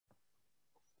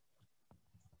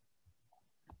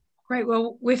Great.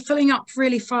 Well, we're filling up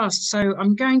really fast, so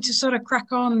I'm going to sort of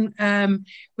crack on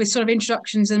with sort of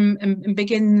introductions and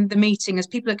begin the meeting as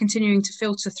people are continuing to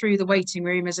filter through the waiting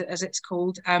room, as it's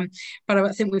called. But I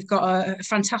think we've got a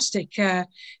fantastic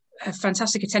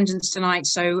attendance tonight,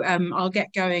 so I'll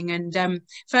get going. And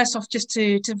first off, just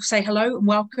to say hello and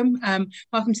welcome.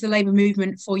 Welcome to the Labour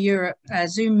Movement for Europe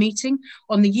Zoom meeting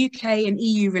on the UK and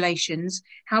EU relations.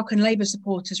 How can Labour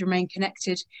supporters remain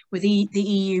connected with the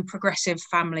EU progressive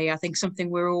family? I think something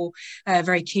we're all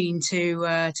very keen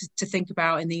to think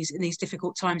about in these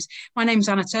difficult times. My name's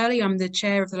Anna Turley. I'm the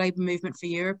chair of the Labour Movement for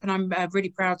Europe, and I'm really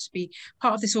proud to be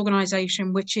part of this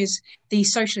organisation, which is the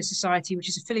Socialist Society, which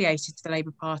is affiliated to the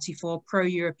Labour Party for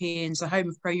pro-Europeans, the home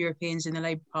of pro-Europeans in the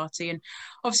Labour Party. And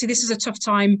obviously this is a tough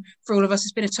time for all of us.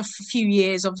 It's been a tough few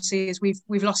years, obviously, as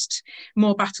we've lost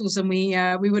more battles than we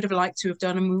would have liked to have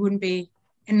done, and we wouldn't be,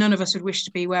 and none of us would wish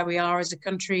to be where we are as a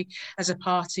country, as a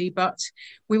party, but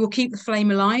we will keep the flame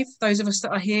alive, those of us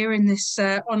that are here in this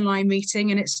online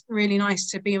meeting. And it's really nice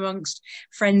to be amongst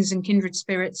friends and kindred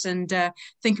spirits and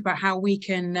think about how we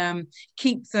can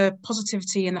keep the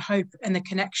positivity and the hope and the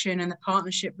connection and the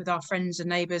partnership with our friends and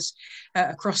neighbours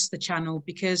across the channel,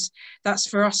 because that's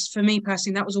for us, for me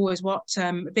personally, that was always what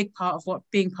a big part of what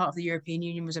being part of the European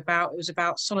Union was about. It was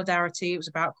about solidarity, it was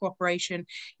about cooperation,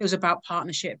 it was about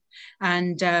partnership.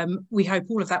 And we hope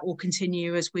all of that will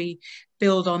continue as we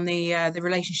build on the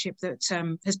relationship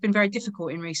that has been very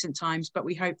difficult in recent times, but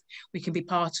we hope we can be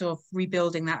part of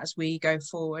rebuilding that as we go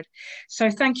forward. So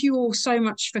thank you all so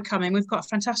much for coming. We've got a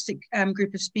fantastic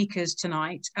group of speakers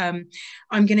tonight. I'm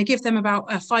going to give them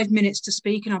about 5 minutes to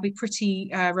speak, and I'll be pretty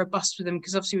robust with them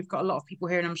because obviously we've got a lot of people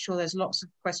here and I'm sure there's lots of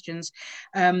questions.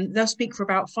 They'll speak for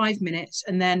about 5 minutes,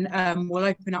 and then we'll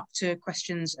open up to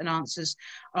questions and answers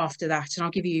after that.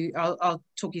 And I'll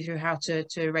talk you through how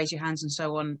to raise your hands and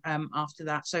so on after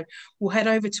that. So we'll head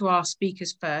over to our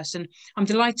speakers first, and I'm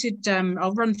delighted,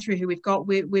 I'll run through who we've got.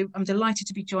 I'm delighted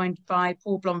to be joined by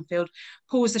Paul Blomfield.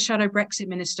 Paul was the Shadow Brexit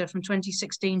Minister from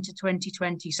 2016 to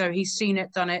 2020, so he's seen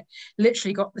it, done it,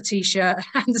 literally got the T-shirt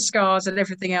and the scars and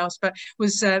everything else, but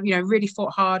was really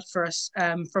fought hard for us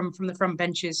from the front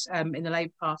benches in the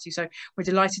Labour Party. So we're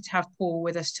delighted to have Paul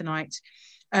with us tonight.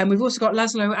 We've also got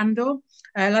Laszlo Andor.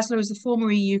 Laszlo is the former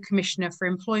EU Commissioner for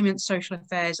Employment, Social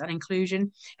Affairs and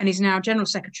Inclusion, and he's now General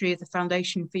Secretary of the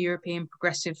Foundation for European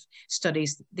Progressive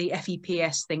Studies, the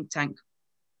FEPS think tank.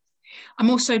 I'm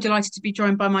also delighted to be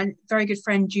joined by my very good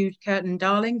friend Jude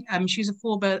Curtin-Darling. She's a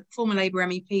former Labour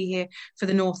MEP here for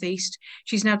the North East.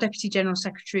 She's now Deputy General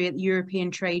Secretary at the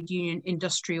European Trade Union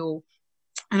Industrial.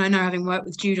 And I know, having worked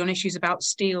with Jude on issues about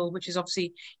steel, which is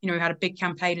obviously, we had a big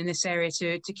campaign in this area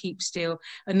to keep steel,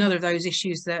 another of those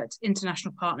issues that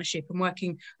international partnership and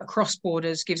working across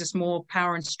borders gives us more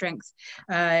power and strength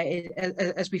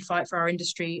as we fight for our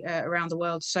industry around the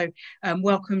world. So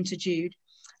welcome to Jude.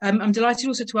 I'm delighted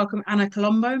also to welcome Anna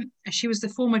Colombo. She was the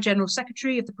former General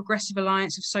Secretary of the Progressive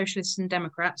Alliance of Socialists and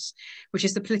Democrats, which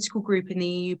is the political group in the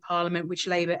EU Parliament which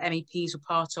Labour MEPs were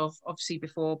part of, obviously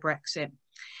before Brexit.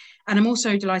 And I'm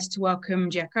also delighted to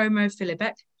welcome Giacomo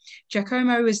Filibeck.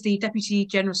 Giacomo is the Deputy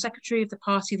General Secretary of the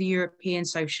Party of the European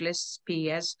Socialists,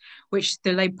 PES, which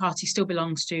the Labour Party still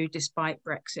belongs to despite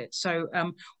Brexit. So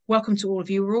welcome to all of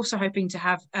you. We're also hoping to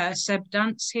have Seb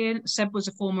Dance here. Seb was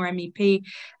a former MEP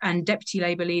and Deputy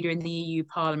Labour leader in the EU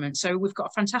Parliament. So we've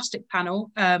got a fantastic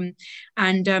panel, and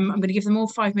I'm going to give them all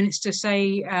 5 minutes to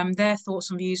say their thoughts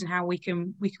and views and how we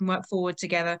can work forward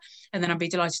together. And then I'll be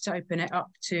delighted to open it up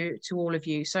to all of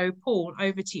you. So Paul,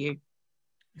 over to you.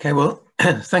 Okay, well,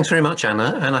 thanks very much,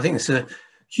 Anna. And I think it's a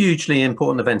hugely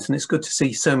important event, and it's good to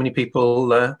see so many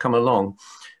people come along.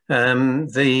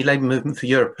 The Labour Movement for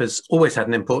Europe has always had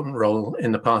an important role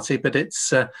in the party, but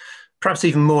it's perhaps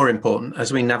even more important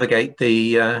as we navigate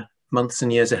the months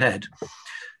and years ahead.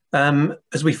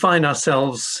 As we find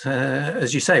ourselves,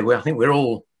 as you say, I think we're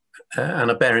all,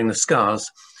 Anna, bearing the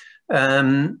scars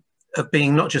of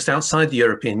being not just outside the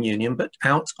European Union, but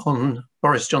out on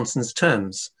Boris Johnson's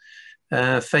terms.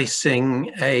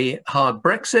 Facing a hard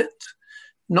Brexit,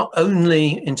 not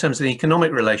only in terms of the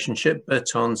economic relationship, but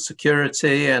on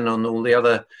security and on all the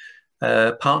other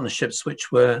partnerships which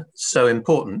were so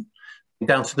important,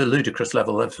 down to the ludicrous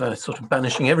level of sort of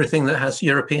banishing everything that has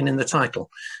European in the title.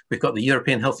 We've got the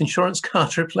European health insurance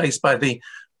card replaced by the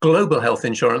global health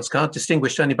insurance card,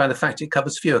 distinguished only by the fact it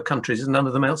covers fewer countries and none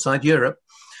of them outside Europe.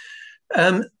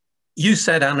 You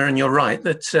said, Anna, and you're right,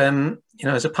 that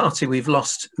as a party we've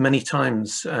lost many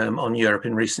times on Europe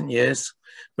in recent years.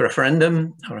 The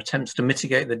referendum, our attempts to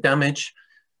mitigate the damage,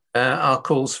 our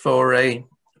calls for a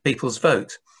people's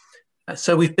vote.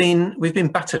 So we've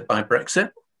been battered by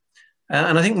Brexit.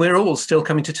 And I think we're all still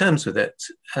coming to terms with it.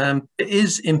 It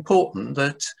is important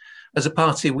that as a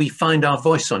party, we find our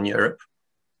voice on Europe.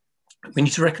 We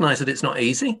need to recognise that it's not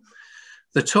easy.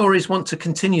 The Tories want to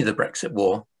continue the Brexit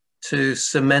war to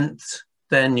cement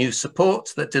their new support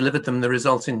that delivered them the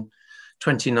result in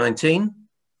 2019.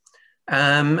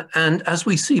 And as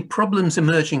we see problems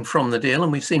emerging from the deal,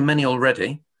 and we've seen many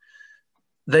already,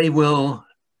 they will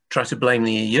try to blame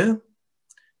the EU.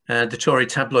 The Tory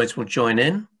tabloids will join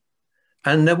in,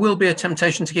 and there will be a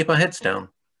temptation to keep our heads down.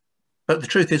 But the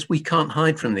truth is, we can't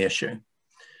hide from the issue.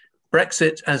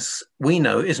 Brexit, as we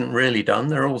know, isn't really done.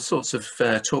 There are all sorts of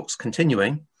talks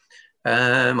continuing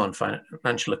on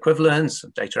financial equivalence,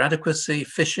 data adequacy,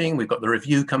 fishing. We've got the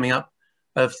review coming up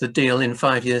of the deal in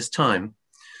 5 years' time.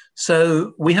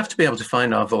 So we have to be able to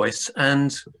find our voice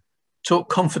and talk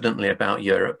confidently about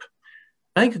Europe.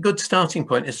 I think a good starting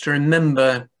point is to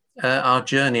remember our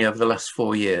journey over the last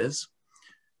 4 years.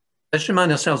 Let's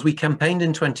remind ourselves we campaigned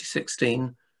in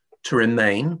 2016 to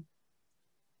remain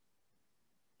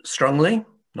strongly,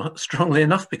 not strongly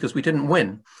enough because we didn't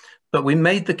win, but we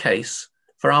made the case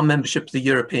for our membership of the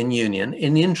European Union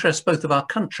in the interest both of our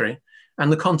country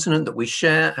and the continent that we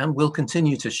share and will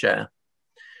continue to share.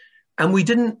 And we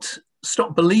didn't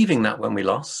stop believing that when we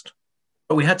lost,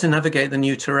 but we had to navigate the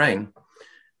new terrain.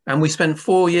 And we spent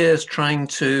 4 years trying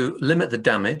to limit the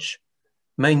damage,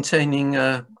 maintaining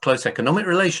a close economic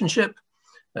relationship,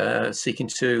 seeking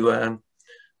to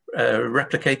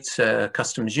replicate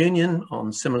customs union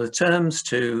on similar terms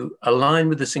to align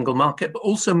with the single market, but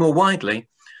also more widely,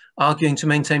 arguing to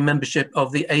maintain membership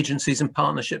of the agencies and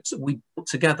partnerships that we put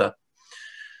together.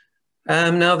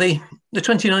 Now, the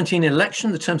 2019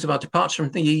 election, the terms of our departure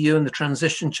from the EU and the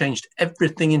transition changed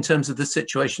everything in terms of the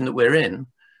situation that we're in,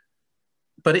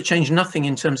 but it changed nothing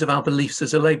in terms of our beliefs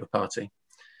as a Labour Party.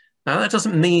 Now, that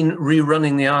doesn't mean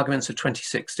rerunning the arguments of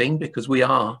 2016, because we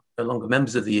are no longer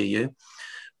members of the EU.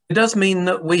 It does mean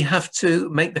that we have to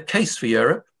make the case for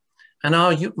Europe and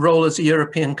our role as a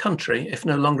European country, if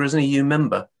no longer as an EU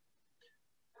member.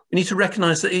 We need to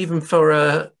recognise that even for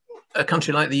a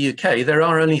country like the UK, there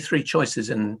are only 3 choices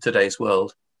in today's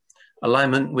world: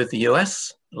 alignment with the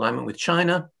US, alignment with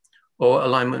China, or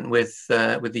alignment with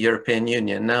the European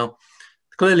Union. Now,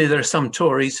 clearly there are some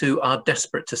Tories who are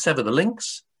desperate to sever the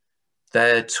links.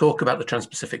 Their talk about the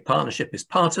Trans-Pacific Partnership is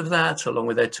part of that, along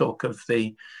with their talk of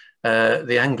the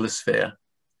Anglosphere.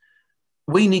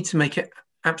 We need to make it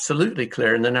absolutely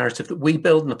clear in the narrative that we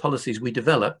build and the policies we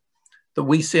develop, that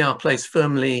we see our place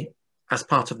firmly as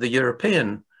part of the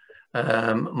European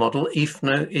model,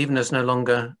 even as no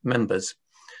longer members.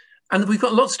 And we've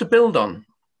got lots to build on.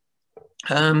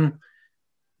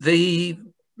 The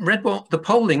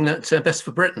polling that Best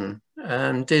for Britain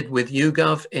did with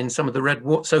YouGov in some of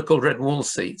the so-called red wall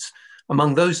seats,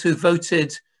 among those who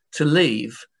voted to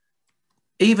leave,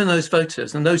 even those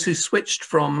voters and those who switched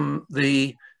from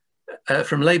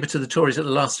Labour to the Tories at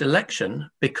the last election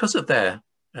because of their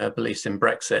beliefs in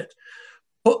Brexit,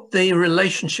 put the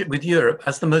relationship with Europe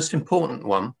as the most important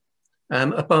one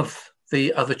above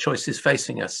the other choices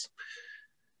facing us.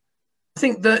 I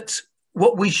think that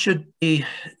what we should be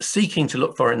seeking to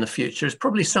look for in the future is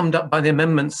probably summed up by the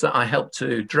amendments that I helped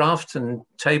to draft and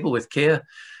table with Keir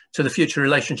to the Future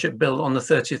Relationship Bill on the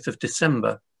 30th of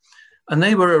December. And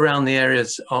they were around the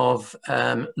areas of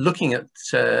looking at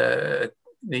the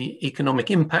economic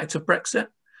impact of Brexit,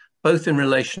 both in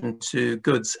relation to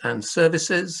goods and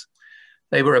services.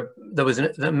 There was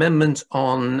an amendment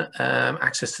on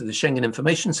access to the Schengen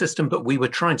Information System, but we were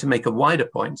trying to make a wider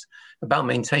point about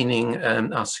maintaining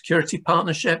our security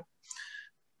partnership.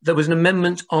 There was an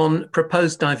amendment on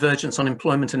proposed divergence on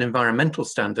employment and environmental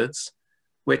standards,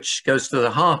 which goes to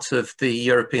the heart of the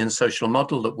European social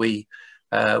model that we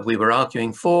were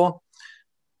arguing for.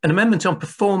 An amendment on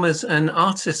performers and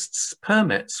artists'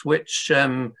 permits, which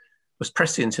was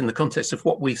prescient in the context of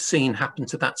what we've seen happen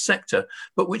to that sector,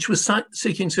 but which was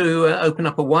seeking to open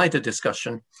up a wider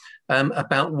discussion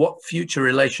about what future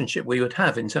relationship we would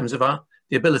have in terms of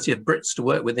the ability of Brits to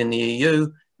work within the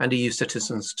EU and EU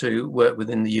citizens to work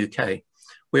within the UK.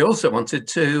 We also wanted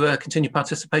to continue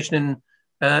participation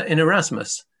in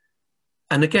Erasmus.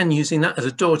 And again, using that as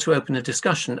a door to open a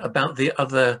discussion about the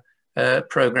other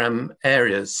programme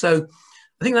areas. So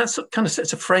I think that kind of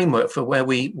sets a framework for where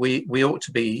we ought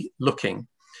to be looking.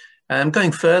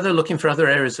 Going further, looking for other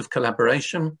areas of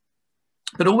collaboration,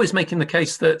 but always making the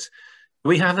case that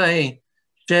we have a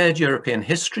shared European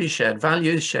history, shared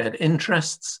values, shared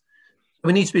interests.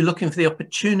 We need to be looking for the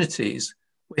opportunities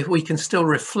if we can still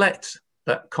reflect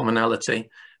that commonality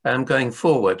going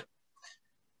forward.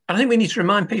 I think we need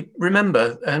to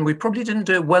remember, and we probably didn't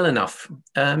do it well enough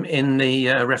in the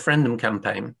referendum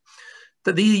campaign,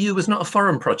 that the EU was not a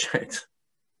foreign project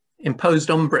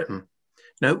imposed on Britain.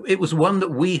 No, it was one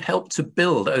that we helped to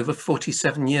build over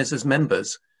 47 years as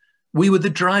members. We were the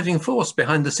driving force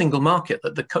behind the single market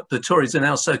that the Tories are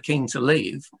now so keen to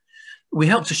leave. We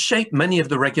helped to shape many of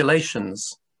the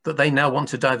regulations that they now want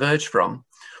to diverge from.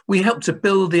 We helped to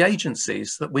build the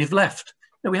agencies that we've left.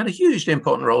 Now, we had a hugely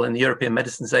important role in the European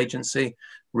Medicines Agency,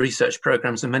 research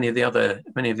programs, and many of the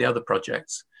other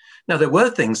projects. Now, there were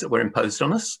things that were imposed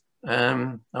on us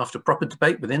after proper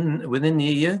debate within the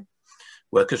EU: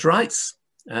 workers' rights,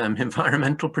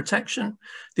 environmental protection.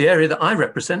 The area that I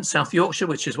represent, South Yorkshire,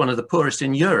 which is one of the poorest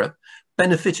in Europe,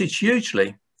 benefited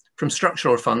hugely from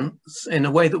structural funds in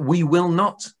a way that we will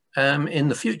not in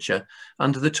the future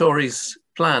under the Tories'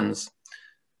 plans.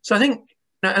 So I think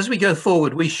now, as we go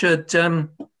forward, we should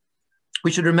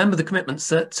remember the commitments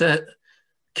that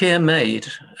Keir made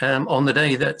on the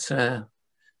day that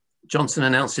Johnson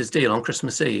announced his deal on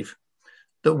Christmas Eve,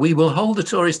 that we will hold the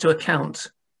Tories to account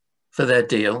for their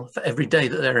deal for every day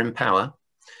that they're in power.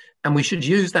 And we should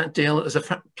use that deal as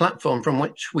a platform from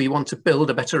which we want to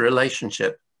build a better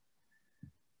relationship.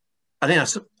 I think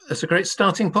that's a great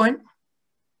starting point.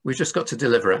 We've just got to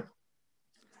deliver it.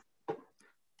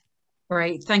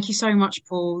 Great, thank you so much,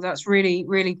 Paul. That's really,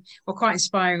 really, well, quite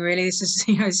inspiring. Really, this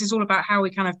is all about how we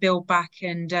kind of build back,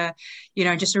 and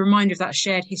just a reminder of that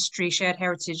shared history, shared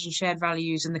heritage, and shared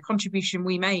values, and the contribution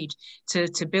we made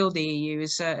to build the EU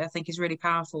is, I think, is really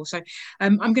powerful. So,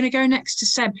 I'm going to go next to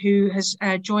Seb, who has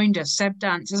joined us. Seb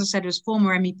Dance, as I said, was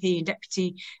former MEP and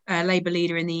Deputy Labour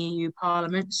leader in the EU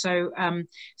Parliament. So,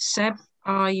 Seb,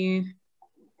 are you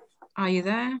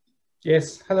there?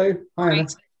 Yes. Hello. Hi, Anna.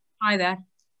 Hi there.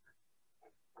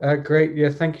 Great. Yeah,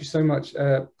 thank you so much,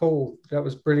 Paul. That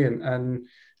was brilliant. And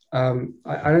I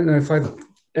don't know if I've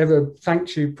ever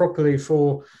thanked you properly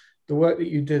for the work that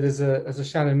you did as a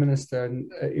shadow minister,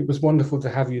 and it was wonderful to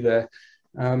have you there.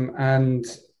 I know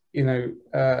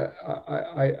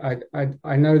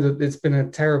that it's been a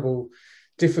terrible,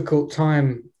 difficult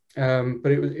time,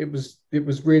 but it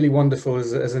was really wonderful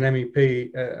as an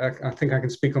MEP. I think I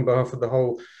can speak on behalf of the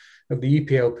whole of the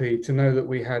EPLP to know that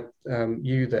we had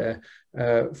you there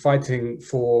fighting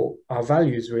for our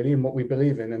values, really, and what we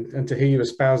believe in, and to hear you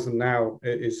espouse them now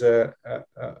is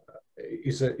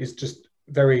just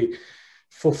very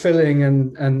fulfilling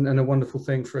and a wonderful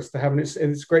thing for us to have. And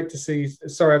it's great to see.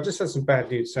 Sorry, I've just had some bad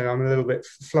news, so I'm a little bit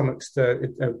flummoxed.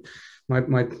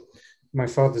 My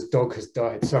father's dog has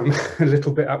died, so I'm a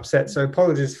little bit upset. So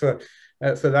apologies for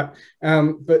that.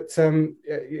 But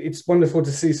it's wonderful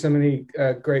to see so many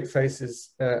great faces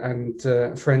and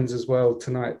friends as well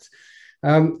tonight.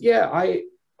 I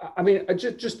mean,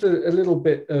 just a little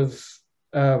bit of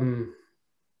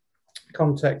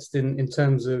context in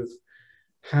terms of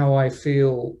how I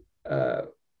feel,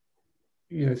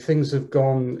 things have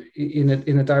gone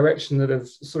in a direction that have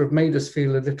sort of made us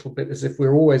feel a little bit as if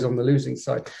we're always on the losing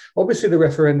side. Obviously, the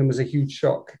referendum was a huge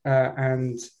shock,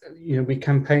 and we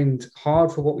campaigned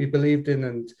hard for what we believed in,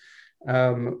 and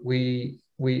we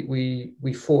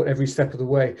fought every step of the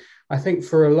way. I think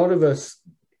for a lot of us,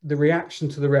 the reaction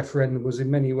to the referendum was in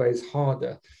many ways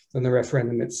harder than the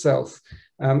referendum itself,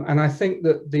 and I think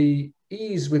that the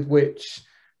ease with which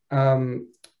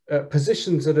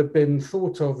positions that have been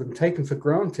thought of and taken for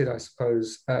granted, I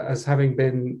suppose, as having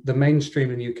been the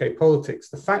mainstream in UK politics,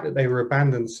 the fact that they were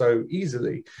abandoned so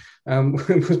easily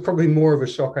was probably more of a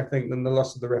shock, I think, than the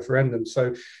loss of the referendum.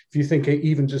 So if you think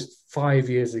even just 5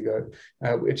 years ago,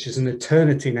 which is an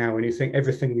eternity now, and you think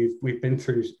everything we've been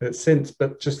through since,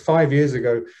 but just 5 years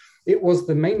ago, it was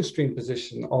the mainstream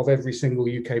position of every single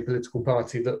UK political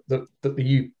party that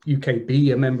the UK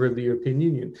be a member of the European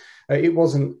Union. It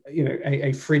wasn't,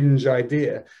 a fringe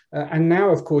idea. And now,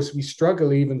 of course, we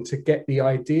struggle even to get the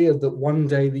idea that one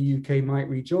day the UK might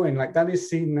rejoin. Like, that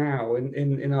is seen now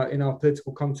in our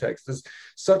political context as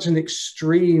such an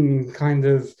extreme kind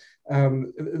of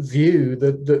view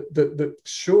that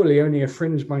surely only a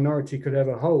fringe minority could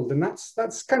ever hold. And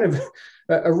that's kind of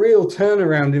a real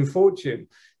turnaround in fortune.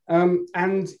 I'm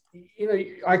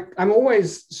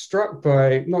always struck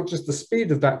by not just the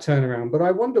speed of that turnaround, but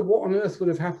I wonder what on earth would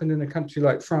have happened in a country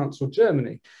like France or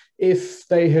Germany if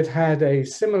they had had a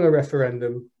similar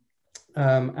referendum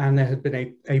And there had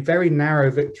been a very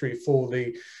narrow victory for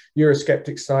the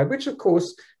Eurosceptic side, which of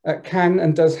course can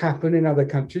and does happen in other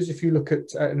countries. If you look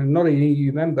at, not an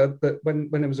EU member, but when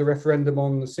there was a referendum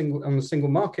on the single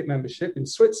market membership in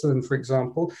Switzerland, for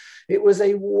example, it was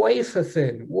a wafer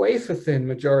thin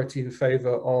majority in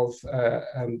favour of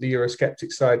the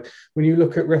Eurosceptic side. When you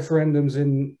look at referendums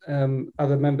in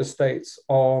other member states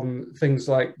on things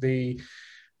like the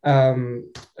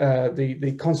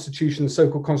constitution, the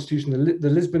so-called constitution, the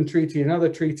Lisbon Treaty, and other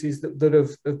treaties that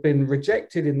have been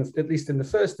rejected at least in the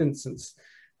first instance,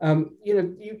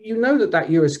 you know that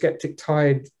Eurosceptic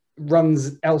tide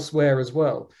runs elsewhere as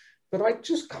well. But I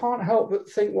just can't help but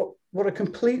think what a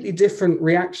completely different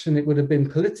reaction it would have been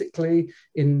politically,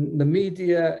 in the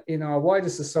media, in our wider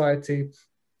society,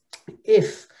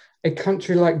 if a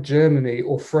country like Germany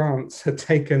or France had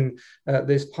taken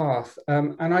this path.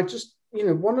 And I just,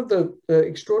 one of the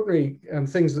extraordinary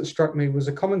things that struck me was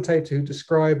a commentator who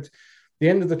described the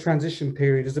end of the transition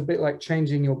period as a bit like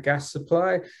changing your gas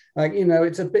supply. Like,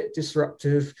 it's a bit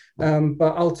disruptive,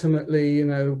 but ultimately,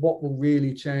 what will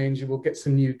really change? We'll get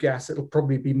some new gas. It'll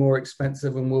probably be more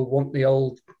expensive and we'll want the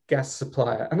old gas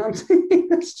supplier. And I'm thinking,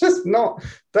 it's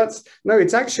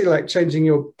actually like changing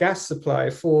your gas supply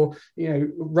for,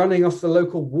 running off the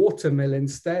local water mill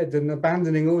instead and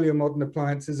abandoning all your modern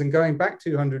appliances and going back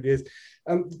 200 years.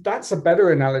 That's a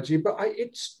better analogy, but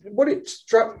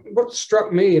what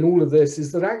struck me in all of this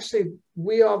is that actually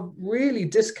we are really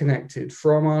disconnected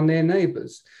from our near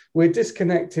neighbors. We're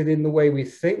disconnected in the way we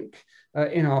think,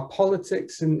 in our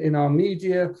politics, in our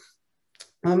media,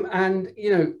 and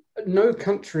no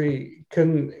country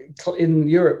in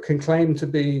Europe can claim to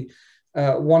be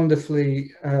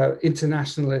wonderfully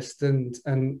internationalist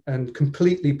and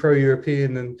completely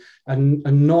pro-European and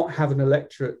not have an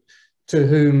electorate to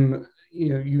whom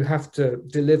you have to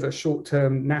deliver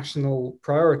short-term national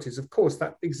priorities. Of course,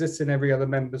 that exists in every other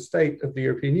member state of the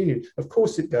European Union. Of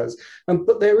course it does.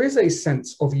 But there is a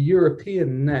sense of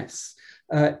Europeanness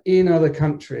in other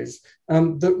countries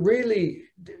that really,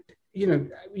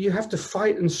 you have to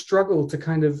fight and struggle to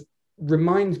kind of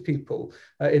remind people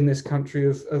in this country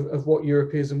of what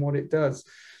Europe is and what it does.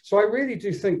 So I really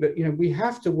do think that, we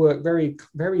have to work very,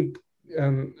 very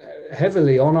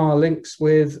heavily on our links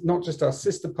with not just our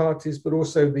sister parties, but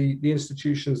also the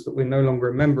institutions that we're no longer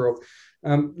a member of,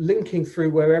 linking through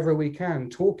wherever we can,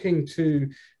 talking to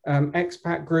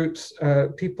expat groups,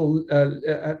 people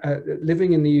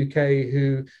living in the UK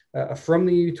who are from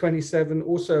the EU27,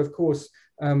 also, of course,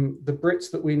 the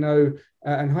Brits that we know,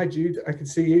 and hi Jude, I can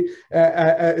see you,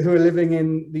 who are living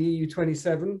in the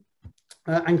EU27,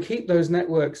 and keep those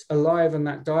networks alive and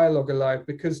that dialogue alive,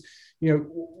 because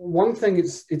one thing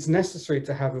it's necessary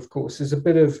to have, of course, is a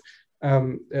bit of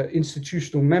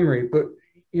institutional memory. But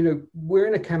we're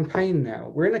in a campaign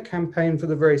now. We're in a campaign for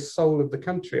the very soul of the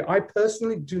country. I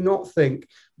personally do not think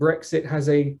Brexit has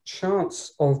a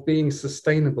chance of being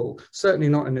sustainable, certainly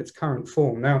not in its current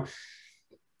form. Now,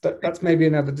 that's maybe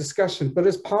another discussion. But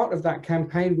as part of that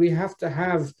campaign, we have to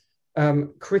have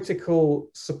critical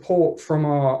support from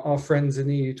our friends in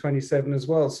the EU27 as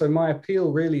well. So my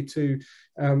appeal really to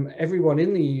everyone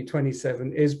in the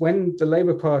EU27 is, when the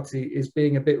Labour Party is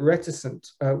being a bit reticent,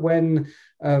 when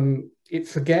it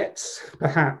forgets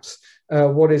perhaps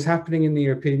what is happening in the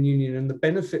European Union and the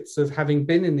benefits of having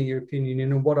been in the European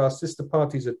Union and what our sister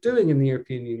parties are doing in the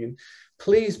European Union,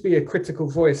 please be a critical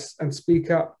voice and speak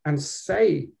up and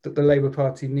say that the Labour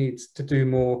Party needs to do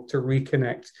more to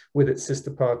reconnect with its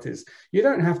sister parties. You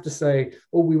don't have to say,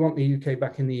 oh, we want the UK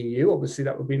back in the EU. Obviously,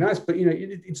 that would be nice, but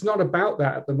it's not about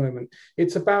that at the moment.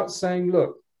 It's about saying,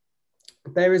 look,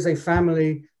 there is a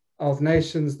family of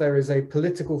nations, there is a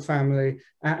political family,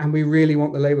 and we really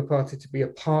want the Labour Party to be a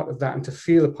part of that and to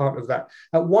feel a part of that.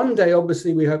 One day,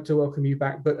 obviously, we hope to welcome you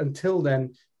back, but until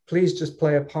then, please just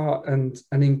play a part and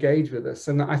engage with us.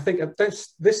 And I think at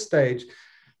this stage,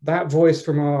 that voice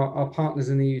from our partners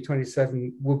in the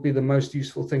EU27 would be the most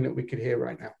useful thing that we could hear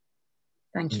right now.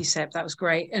 Thank you, Seb. That was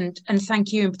great. And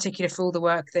thank you in particular for all the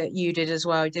work that you did as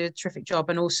well. You did a terrific job,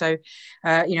 and also,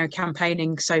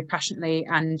 campaigning so passionately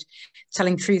and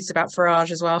telling truths about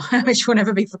Farage as well, which will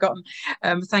never be forgotten.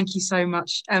 Thank you so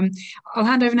much. I'll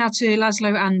hand over now to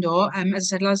Laszlo Andor.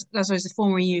 As I said, Laszlo is the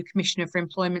former EU Commissioner for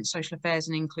Employment, Social Affairs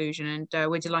and Inclusion,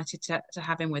 and we're delighted to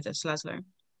have him with us. Laszlo.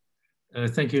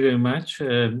 Thank you very much.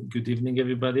 Good evening,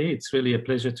 everybody. It's really a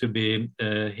pleasure to be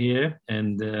here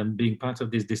and being part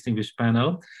of this distinguished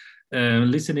panel.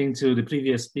 Listening to the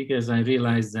previous speakers, I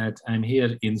realized that I'm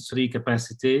here in three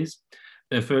capacities.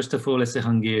 First of all, as a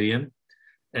Hungarian,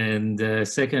 and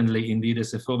secondly, indeed,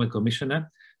 as a former commissioner.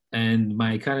 And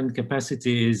my current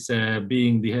capacity is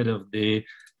being the head of the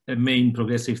main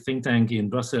progressive think tank in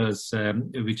Brussels,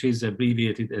 which is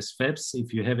abbreviated as FEBS.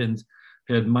 If you haven't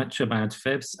heard much about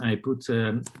FEBS, I put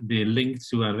the link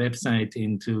to our website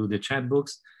into the chat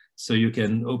box, so you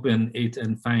can open it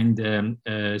and find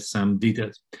some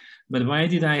details. But why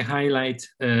did I highlight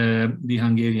the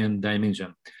Hungarian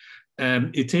dimension?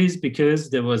 It is because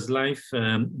there was life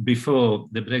before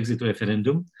the Brexit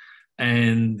referendum,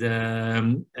 and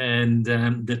the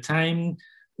time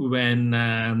when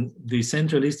the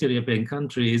Central Eastern European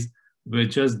countries were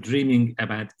just dreaming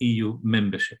about EU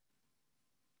membership.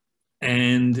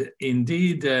 And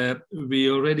indeed,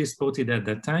 we already spotted at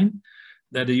that time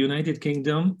that the United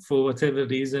Kingdom, for whatever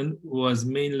reason, was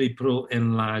mainly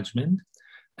pro-enlargement.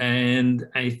 And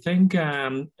I think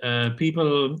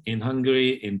people in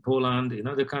Hungary, in Poland, in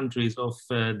other countries of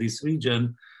this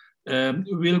region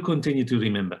will continue to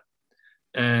remember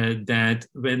that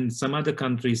when some other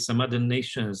countries, some other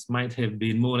nations might have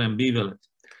been more ambivalent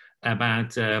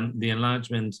about the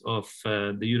enlargement of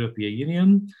the European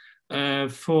Union,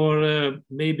 for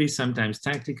maybe sometimes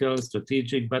tactical,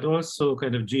 strategic, but also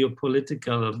kind of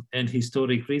geopolitical and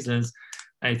historic reasons,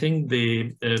 I think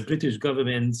the British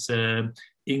governments,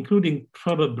 including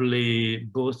probably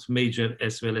both Major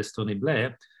as well as Tony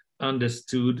Blair,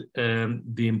 understood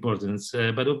the importance.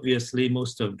 But obviously,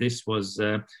 most of this was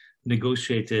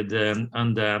negotiated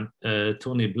under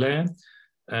Tony Blair.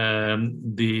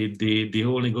 The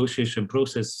whole negotiation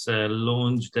process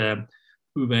launched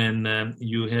when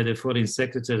you had a foreign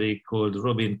secretary called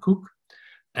Robin Cook,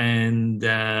 and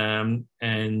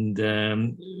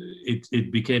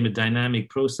it became a dynamic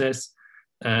process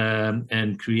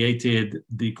and created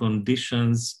the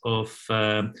conditions of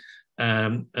a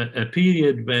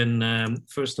period when,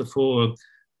 first of all,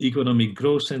 economic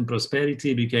growth and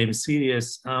prosperity became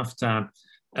serious after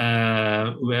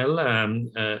a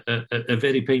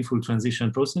very painful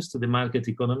transition process to the market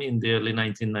economy in the early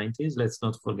 1990s. Let's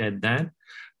not forget that.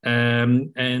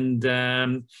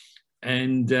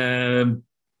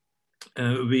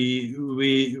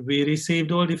 We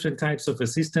received all different types of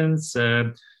assistance.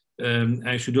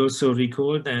 I should also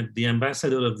recall that the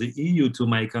ambassador of the EU to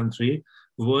my country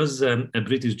was a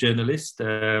British journalist,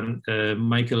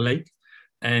 Michael Lake,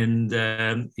 and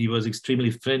he was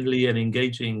extremely friendly and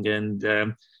engaging and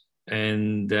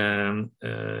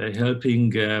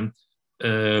helping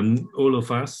all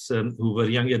of us who were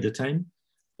young at the time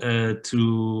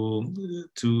to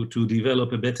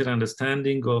develop a better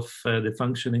understanding of the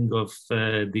functioning of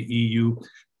the EU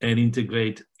and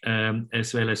integrate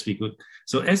as well as we could.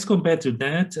 So as compared to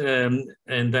that,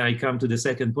 and I come to the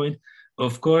second point,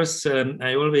 of course,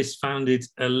 I always found it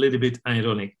a little bit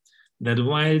ironic that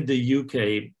while the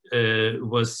UK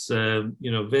was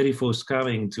very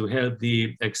forthcoming to help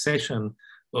the accession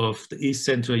of the East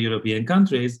Central European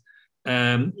countries,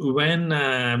 when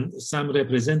some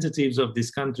representatives of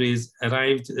these countries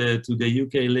arrived to the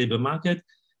UK labour market,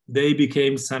 they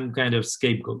became some kind of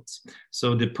scapegoats.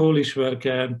 So the Polish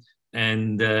worker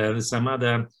and some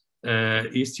other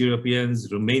East Europeans,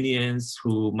 Romanians,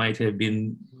 who might have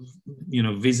been,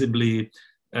 visibly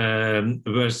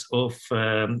worse off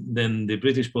than the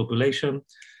British population,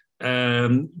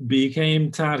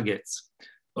 became targets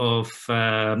of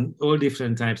all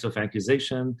different types of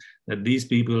accusation that these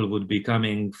people would be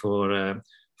coming for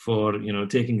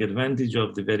taking advantage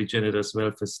of the very generous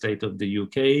welfare state of the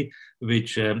UK,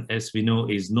 which, as we know,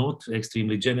 is not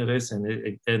extremely generous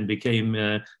and became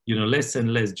less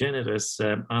and less generous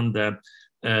under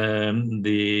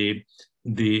the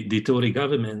Tory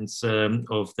governments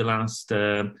of the last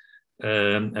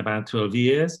about 12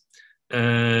 years.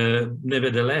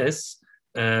 Nevertheless,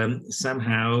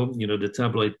 somehow, the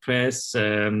tabloid press,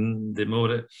 the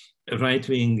more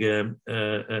right-wing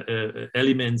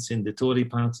elements in the Tory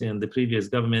party and the previous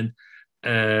government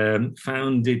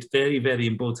found it very, very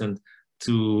important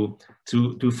to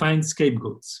find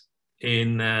scapegoats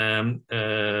in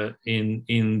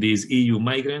these EU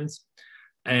migrants,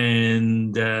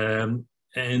 and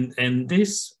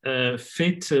this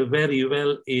fit very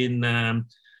well in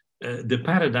the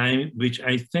paradigm, which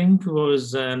I think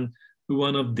was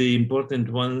one of the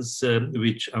important ones,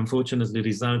 which unfortunately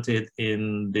resulted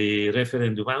in the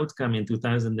referendum outcome in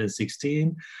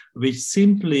 2016, which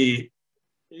simply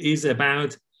is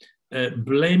about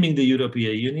blaming the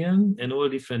European Union and all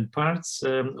different parts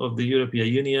of the European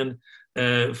Union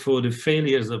for the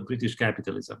failures of British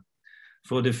capitalism,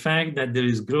 for the fact that there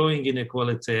is growing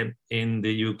inequality in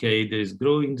the UK, there is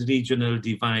growing regional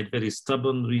divide, very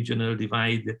stubborn regional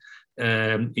divide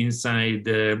inside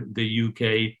the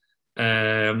UK,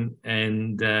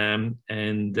 and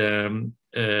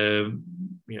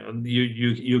you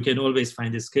can always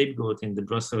find a scapegoat in the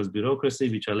Brussels bureaucracy,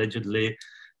 which allegedly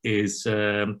is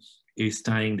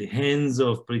tying the hands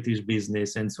of British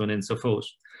business and so on and so forth.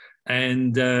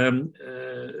 And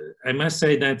I must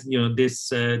say that this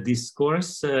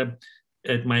discourse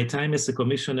at my time as a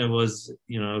commissioner was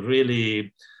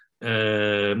really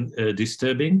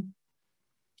disturbing.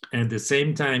 At the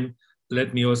same time,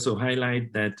 let me also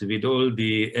highlight that with all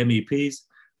the MEPs,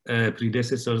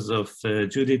 predecessors of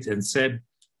Judith and Seb,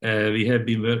 we have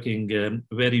been working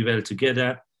very well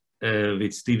together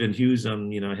with Stephen Hughes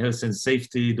on health and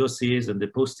safety dossiers and the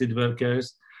posted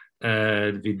workers,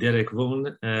 with Derek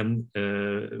Vaughan,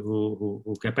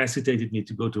 who capacitated me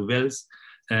to go to Wales,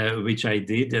 which I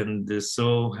did, and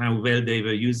saw how well they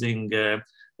were using the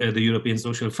European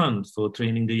Social Fund for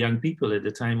training the young people at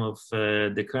the time of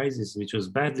the crisis, which was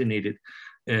badly needed.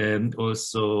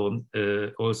 Also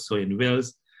in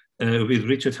Wales, with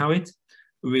Richard Howitt,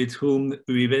 with whom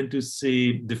we went to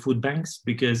see the food banks,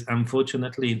 because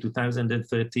unfortunately in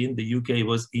 2013, the UK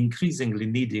was increasingly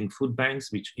needing food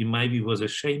banks, which in my view was a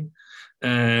shame.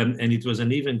 And it was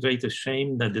an even greater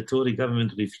shame that the Tory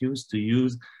government refused to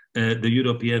use the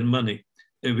European money,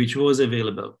 which was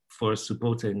available for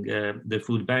supporting the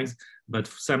food banks, but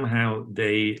somehow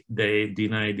they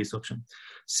denied this option.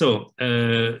 So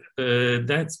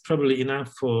that's probably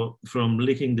enough from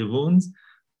licking the wounds.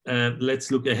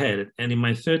 Let's look ahead. And in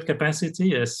my third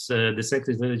capacity as the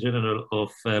Secretary General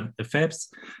of FEPS,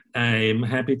 I'm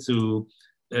happy to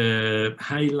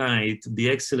highlight the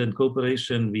excellent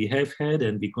cooperation we have had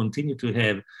and we continue to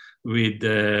have with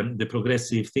the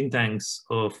progressive think tanks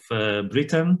of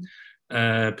Britain.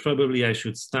 Probably I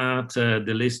should start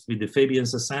the list with the Fabian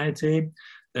Society,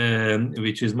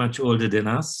 which is much older than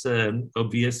us,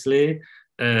 obviously,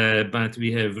 but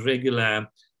we have regular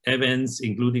events,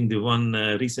 including the one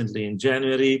recently in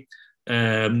January,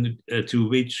 to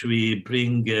which we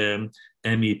bring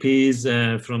MEPs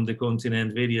from the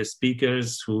continent, various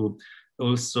speakers who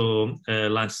also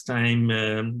last time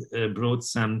brought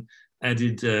some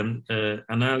added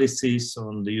analysis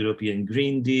on the European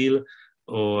Green Deal,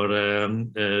 or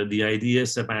the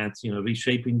ideas about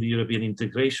reshaping the European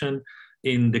integration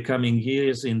in the coming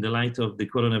years in the light of the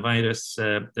coronavirus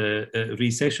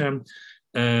recession.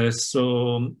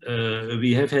 So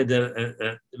we have had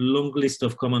a long list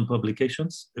of common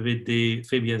publications with the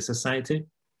Fabian Society,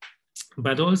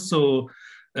 but also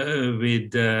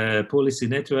with Policy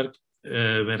Network,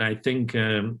 where I think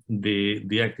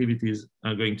the activities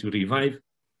are going to revive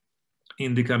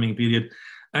in the coming period.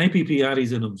 IPPR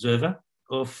is an observer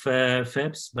of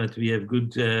FEPS, but we have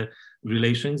good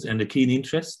relations and a keen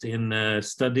interest in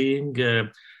studying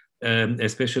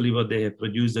especially what they have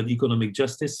produced on economic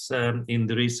justice in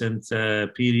the recent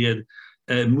period.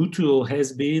 Mutuo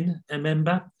has been a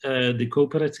member, the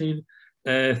cooperative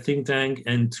think tank,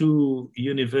 and two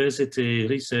university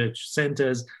research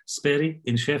centers, Sperry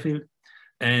in Sheffield,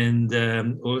 and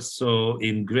also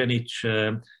in Greenwich,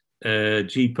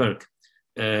 GPERC,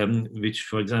 which,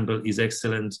 for example, is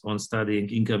excellent on studying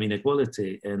income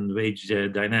inequality and wage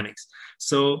dynamics.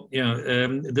 So,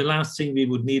 the last thing we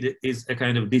would need is a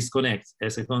kind of disconnect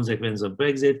as a consequence of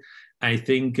Brexit. I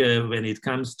think when it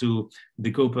comes to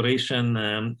the cooperation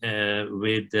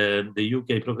with the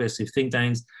UK progressive think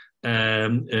tanks,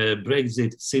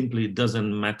 Brexit simply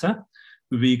doesn't matter.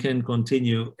 We can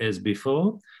continue as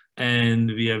before, and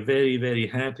we are very, very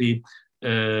happy.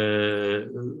 For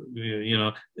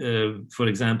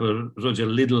example, Roger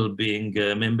Liddell being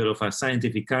a member of our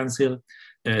scientific council,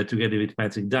 together with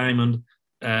Patrick Diamond,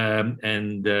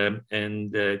 and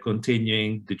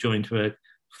continuing the joint work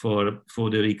for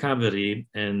the recovery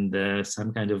and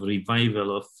some kind of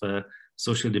revival of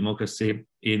social democracy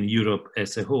in Europe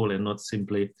as a whole, and not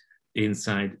simply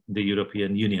inside the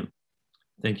European Union.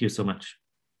 Thank you so much.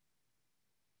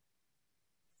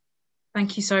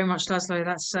 Thank you so much, Laszlo.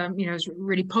 That's it's a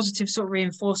really positive sort of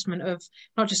reinforcement of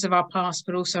not just of our past,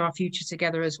 but also our future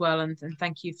together as well. And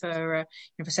thank you for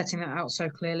setting that out so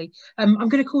clearly. I'm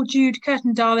going to call Jude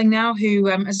Curtin-Darling now, who,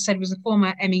 as I said, was a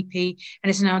former MEP and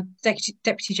is now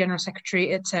Deputy General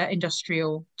Secretary at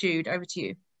Industrial. Jude, over to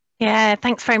you. Yeah,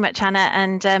 thanks very much, Anna,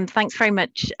 and thanks very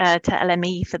much to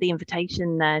LME for the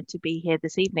invitation to be here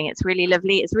this evening. It's really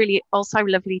lovely. It's really also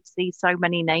lovely to see so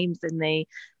many names in the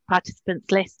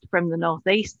participants list from the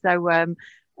Northeast. So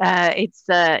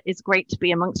it's great to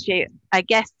be amongst you. I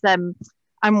guess I'm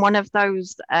one of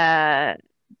those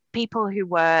people who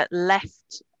were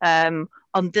left on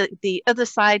the other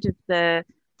side of the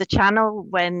channel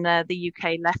when the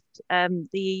UK left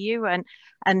the EU,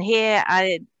 and here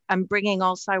I and bringing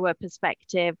also a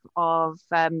perspective of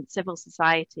civil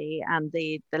society and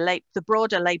the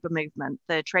broader labour movement,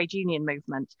 the trade union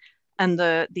movement, and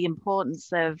the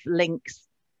importance of links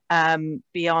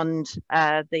beyond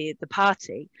the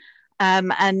party.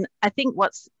 And I think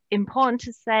what's important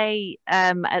to say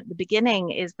at the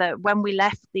beginning is that when we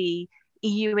left the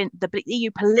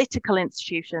EU political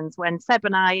institutions, when Seb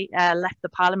and I left the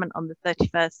Parliament on the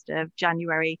 31st of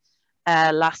January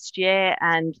last year,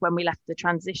 and when we left the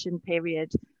transition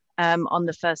period on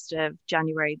the 1st of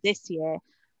January this year,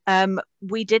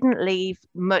 we didn't leave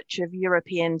much of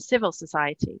European civil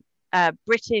society.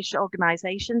 British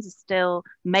organisations are still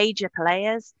major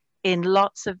players in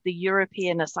lots of the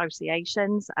European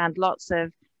associations and lots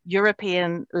of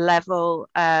European level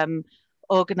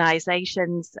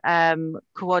organisations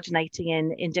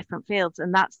coordinating in different fields.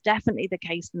 And that's definitely the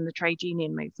case in the trade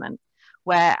union movement,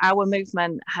 where our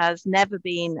movement has never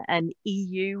been an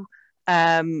EU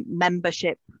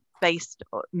membership based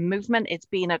movement. It's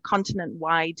been a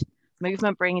continent-wide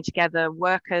movement bringing together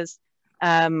workers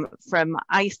from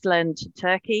Iceland to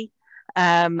Turkey,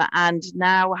 and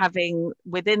now having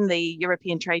within the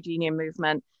European trade union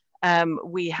movement,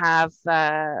 we have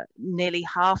nearly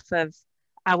half of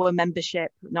our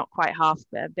membership, not quite half,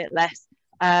 but a bit less,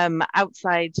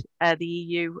 outside the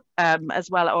EU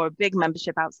as well, or a big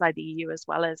membership outside the EU as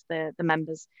well as the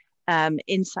members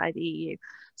inside the EU.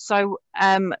 So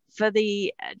for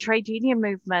the trade union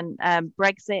movement,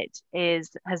 Brexit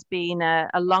has been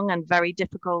a long and very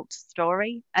difficult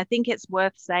story. I think it's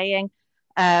worth saying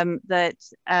that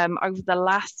over the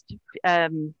last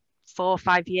 4 or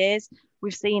 5 years,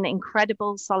 we've seen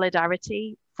incredible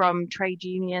solidarity from trade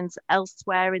unions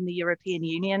elsewhere in the European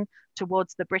Union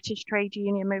towards the British trade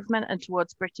union movement and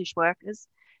towards British workers.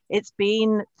 It's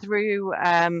been through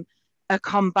a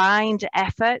combined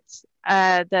effort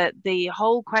that the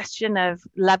whole question of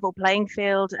level playing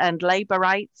field and labour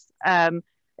rights,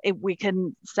 we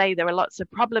can say there are lots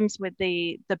of problems with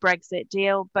the Brexit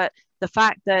deal, but the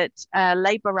fact that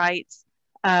labour rights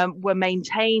were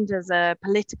maintained as a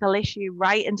political issue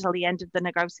right until the end of the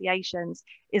negotiations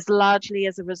is largely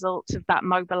as a result of that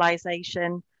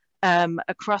mobilisation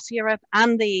across Europe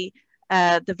and the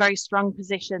very strong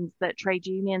positions that trade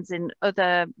unions in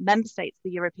other member states of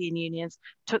the European Union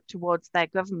took towards their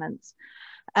governments.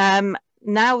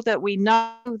 Now that we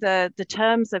know the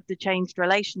terms of the changed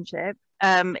relationship,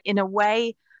 in a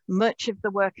way, much of the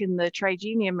work in the trade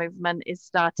union movement is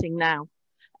starting now.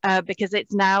 Because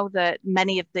it's now that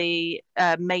many of the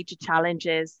major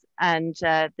challenges and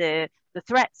the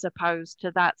threats are posed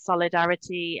to that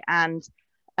solidarity and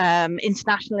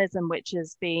internationalism, which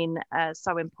has been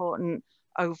so important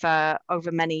over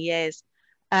many years.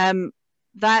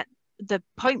 That the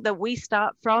point that we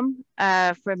start from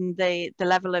the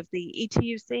level of the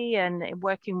ETUC and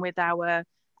working with our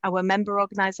member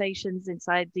organisations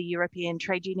inside the European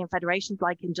trade union federations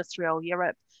like Industrial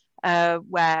Europe,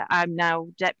 where I'm now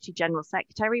Deputy General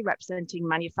Secretary representing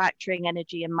manufacturing,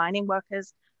 energy and mining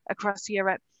workers across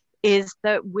Europe, is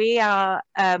that we are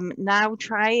now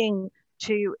trying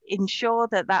to ensure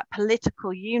that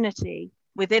political unity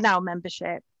within our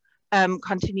membership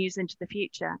continues into the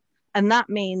future. And that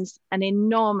means an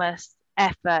enormous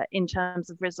effort in terms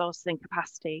of resources and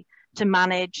capacity to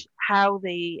manage how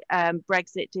the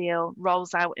Brexit deal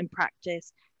rolls out in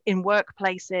practice in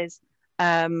workplaces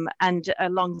and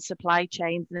along supply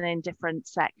chains and in different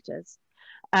sectors.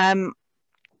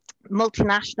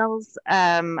 Multinationals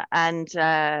and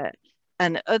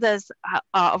others are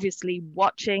obviously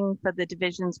watching for the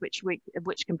divisions which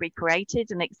can be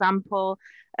created. An example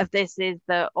of this is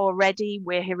that already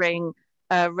we're hearing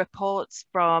reports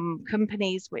from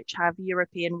companies which have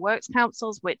European Works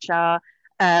Councils, which are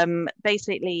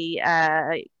basically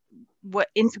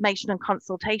information and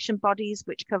consultation bodies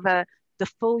which cover the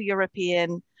full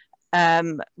European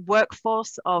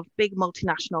workforce of big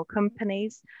multinational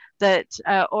companies, that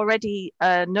already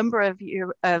a number of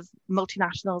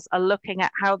multinationals are looking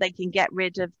at how they can get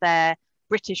rid of their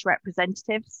British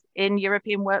representatives in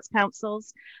European Works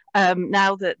Councils.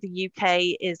 Now that the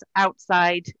UK is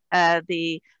outside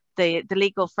the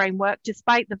legal framework,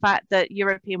 despite the fact that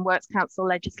European Works Council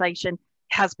legislation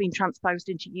has been transposed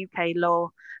into UK law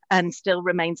and still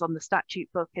remains on the statute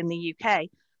book in the UK.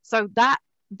 So that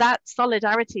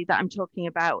solidarity that I'm talking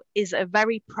about is a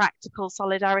very practical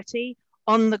solidarity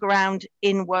on the ground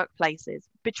in workplaces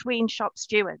between shop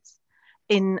stewards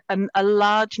in a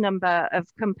large number of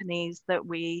companies that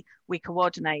we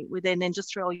coordinate. Within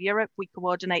Industrial Europe, we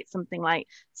coordinate something like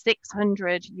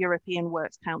 600 European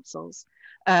Works Councils.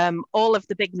 All of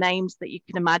the big names that you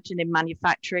can imagine in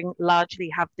manufacturing largely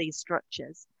have these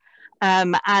structures.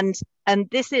 And And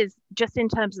this is, just in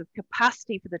terms of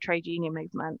capacity for the trade union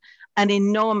movement, an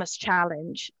enormous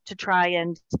challenge to try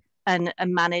and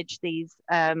manage these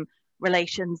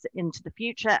relations into the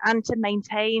future, and to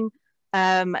maintain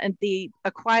and the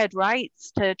acquired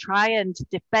rights to try and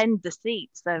defend the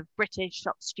seats of British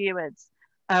shop stewards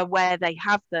where they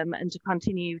have them, and to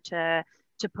continue to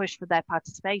push for their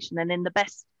participation. And in the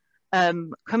best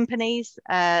companies,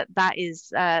 that is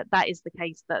the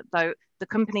case, that though the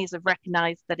companies have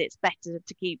recognised that it's better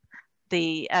to keep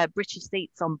the British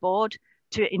seats on board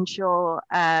to ensure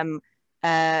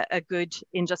a good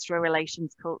industrial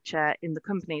relations culture in the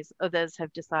companies. Others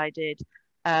have decided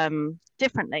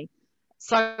differently.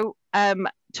 So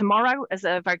tomorrow, as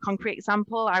a very concrete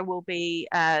example, I will be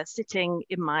sitting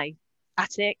in my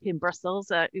attic in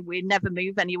Brussels. We never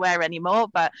move anywhere anymore,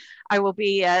 but I will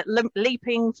be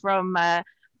leaping from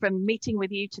meeting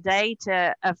with you today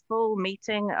to a full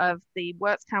meeting of the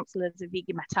Works Councillors of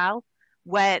IG Metall,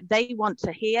 where they want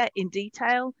to hear in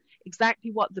detail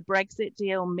exactly what the Brexit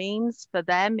deal means for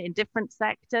them in different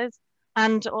sectors,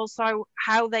 and also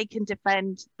how they can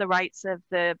defend the rights of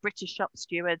the British shop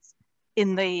stewards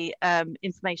in the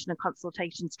information and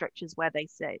consultation structures where they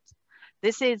sit.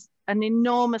 This is an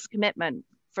enormous commitment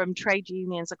from trade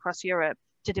unions across Europe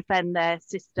to defend their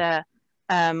sister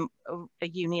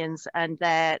unions and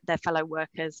their fellow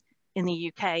workers in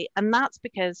the UK. And that's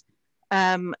because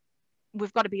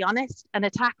we've got to be honest, an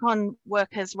attack on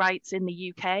workers' rights in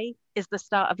the UK is the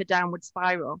start of a downward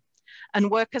spiral.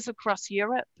 And workers across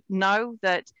Europe know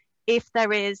that if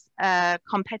there is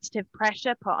competitive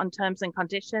pressure put on terms and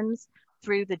conditions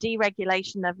through the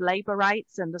deregulation of labour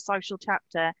rights and the social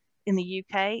chapter in the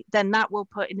UK, then that will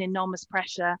put an enormous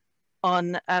pressure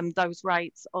on those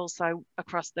rights also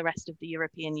across the rest of the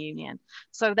European Union.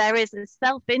 So there is a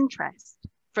self-interest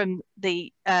from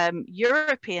the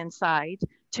European side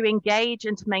to engage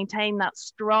and to maintain that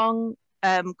strong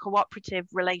cooperative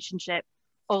relationship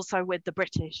also with the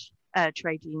British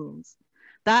trade unions.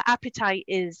 That appetite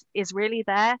is really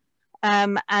there,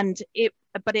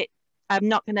 but I'm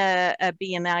not going to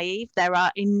be naive. There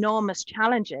are enormous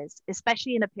challenges,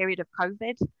 especially in a period of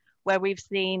COVID, where we've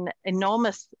seen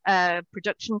enormous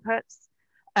production cuts,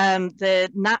 the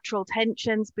natural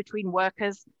tensions between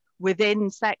workers within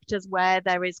sectors where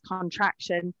there is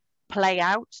contraction play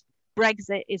out.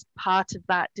 Brexit is part of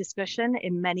that discussion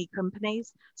in many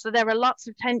companies. So there are lots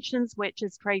of tensions which,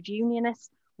 as trade unionists,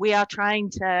 we are trying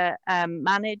to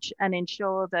manage and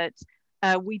ensure that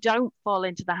we don't fall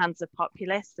into the hands of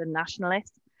populists and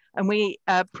nationalists, and we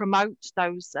promote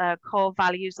those core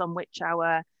values on which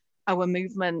our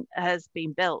movement has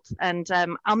been built. And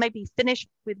I'll maybe finish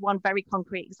with one very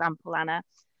concrete example, Anna.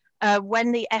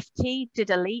 When the FT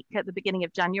did a leak at the beginning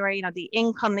of January, the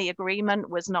ink on the agreement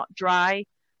was not dry.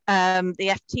 The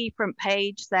FT front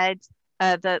page said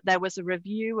that there was a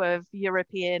review of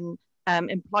European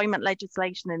employment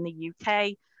legislation in the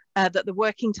UK, that the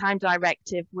Working Time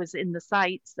Directive was in the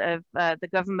sights of the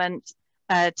government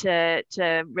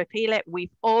to repeal it.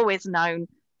 We've always known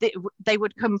that they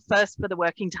would come first for the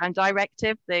Working Time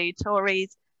Directive. The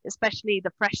Tories, especially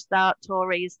the Fresh Start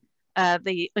Tories,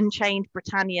 the Unchained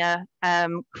Britannia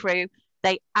crew,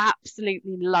 they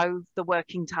absolutely loathe the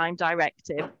Working Time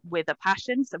Directive with a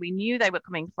passion. So we knew they were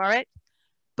coming for it.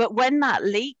 But when that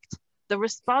leaked, the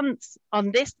response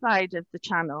on this side of the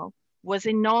channel was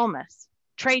enormous.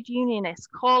 Trade unionists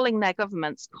calling their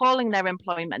governments, calling their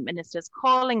employment ministers,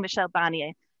 calling Michel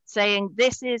Barnier, saying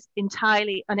this is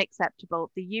entirely unacceptable.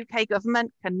 The UK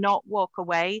government cannot walk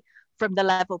away from the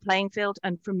level playing field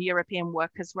and from European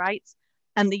workers' rights,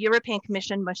 and the European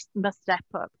Commission must step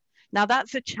up. Now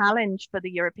that's a challenge for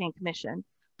the European Commission,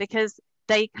 because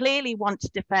they clearly want to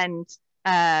defend,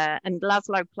 and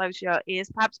Laszlo, close your ears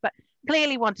perhaps, but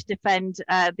clearly want to defend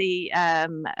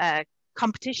the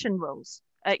competition rules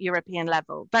at European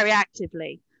level very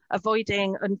actively,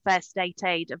 avoiding unfair state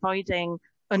aid, avoiding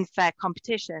unfair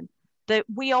competition. That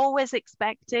we always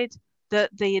expected that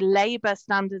the labour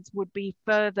standards would be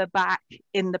further back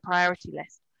in the priority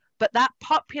list. But that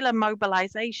popular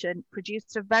mobilisation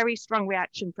produced a very strong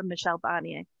reaction from Michel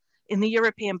Barnier in the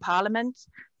European Parliament,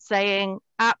 saying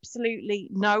absolutely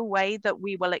no way that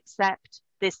we will accept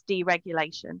this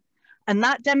deregulation. And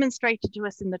that demonstrated to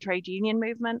us in the trade union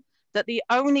movement that the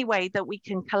only way that we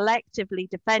can collectively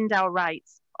defend our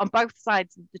rights on both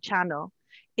sides of the channel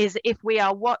is if we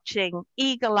are watching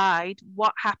eagle-eyed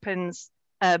what happens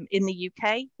in the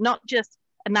UK, not just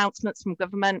announcements from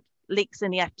government, leaks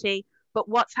in the FT, but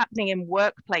what's happening in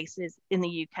workplaces in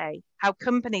the UK, how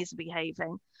companies are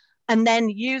behaving, and then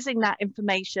using that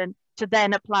information to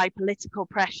then apply political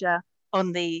pressure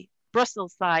on the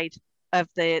Brussels side of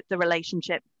the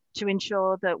relationship to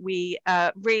ensure that we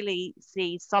really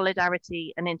see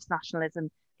solidarity and internationalism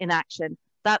in action.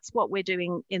 That's what we're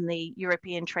doing in the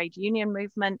European Trade Union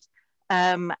movement.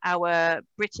 Our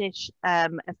British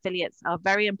affiliates are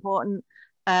very important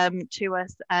to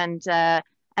us, and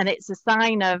it's a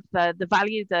sign of the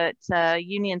value that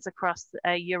unions across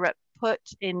Europe put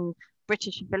in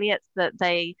British affiliates, that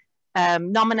they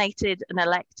nominated and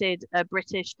elected a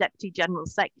British Deputy General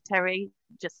Secretary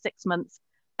just 6 months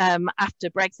after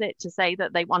Brexit to say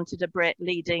that they wanted a Brit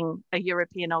leading a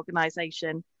European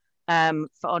organisation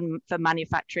for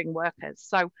manufacturing workers.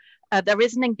 So there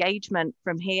is an engagement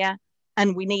from here,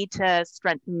 and we need to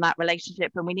strengthen that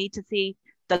relationship, and we need to see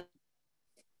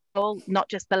not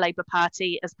just the Labour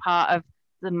Party as part of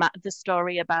the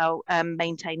story about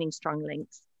maintaining strong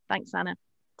links. Thanks, Anna.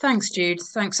 Thanks, Jude.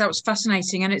 Thanks. That was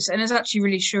fascinating, and it's actually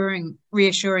really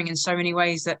reassuring in so many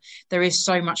ways that there is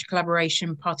so much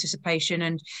collaboration, participation,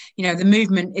 and the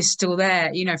movement is still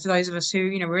there. For those of us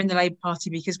who we're in the Labour Party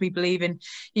because we believe in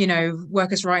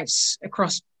workers' rights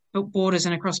across borders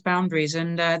and across boundaries,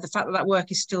 and the fact that work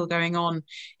is still going on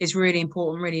is really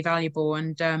important, really valuable,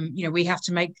 and we have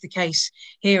to make the case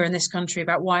here in this country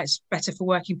about why it's better for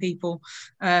working people,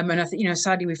 and I think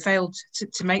sadly we've failed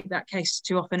to make that case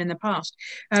too often in the past.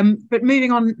 But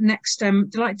moving on next,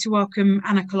 delighted to welcome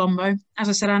Anna Colombo. As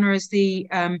I said, Anna is the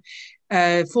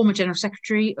former General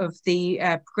Secretary of the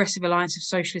Progressive Alliance of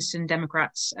Socialists and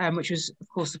Democrats, which was of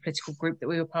course the political group that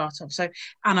we were part of. So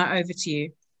Anna, over to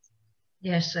you.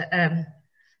 Yes,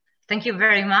 thank you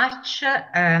very much.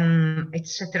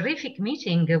 It's a terrific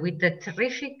meeting with a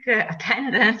terrific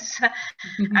attendance.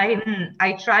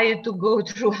 I tried to go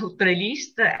through the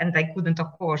list, and I couldn't,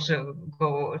 of course,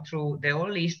 go through the whole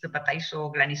list, but I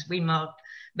saw Glenis Willmott,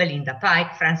 Belinda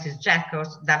Pike, Francis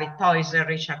Jacobs, David Poyser,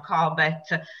 Richard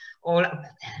Corbett, all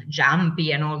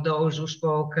Jumpy, and all those who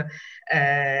spoke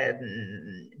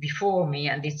before me,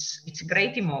 and it's a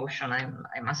great emotion,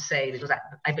 I must say, because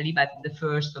I believe I'm the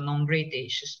first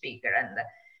non-British speaker, and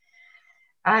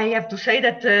I have to say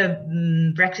that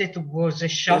Brexit was a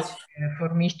shock for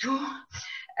me too.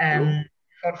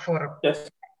 Yes.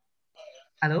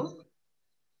 Hello?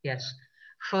 Yes.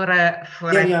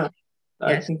 Yeah.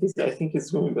 Yes. I think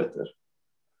it's going better.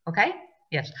 Okay.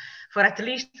 Yes, for at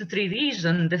least 3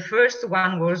 reasons. The first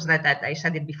one was that I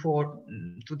said it before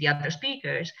to the other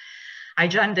speakers. I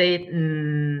joined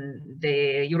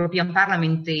the European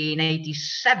Parliament in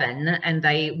 '87, and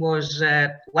I was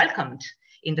welcomed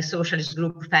in the socialist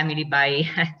group family by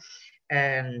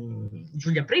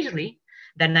Julian Priestley.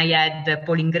 Then I had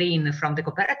Pauline Green from the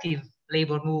cooperative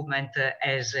labor movement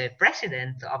as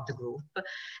president of the group,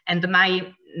 and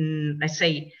my let's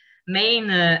say main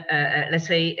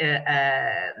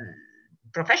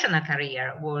professional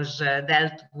career was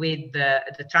dealt with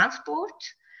the transport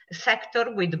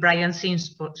sector, with Brian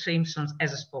Simpson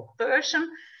as a spokesperson,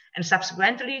 and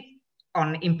subsequently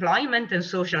on employment and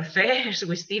social affairs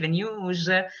with Stephen Hughes,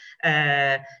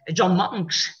 John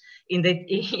Monks in the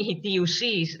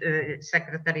TUC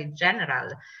Secretary General,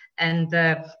 and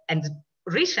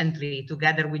recently,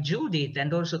 together with Judith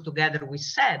and also together with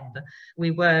Seb, we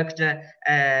worked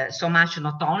so much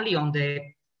not only on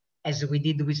as we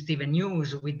did with Stephen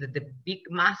Hughes, with the big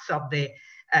mass of the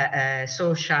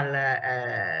social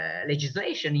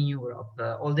legislation in Europe,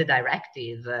 all the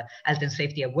directive, health and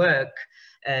safety at work,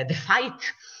 the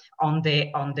fight on the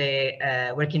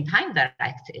working time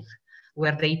directive,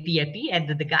 where the EPAP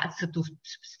had the guts to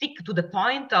stick to the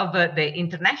point of the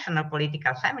international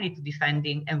political family to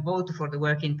defending and vote for the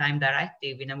working time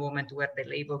directive in a moment where the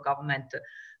Labour government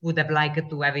would have liked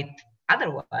to have it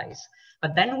otherwise.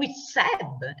 But then we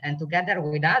said, and together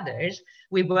with others,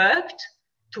 we worked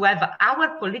to have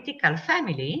our political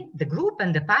family, the group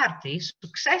and the party,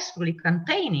 successfully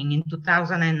campaigning in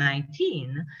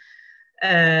 2019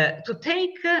 to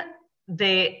take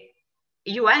the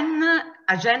UN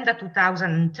Agenda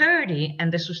 2030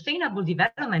 and the Sustainable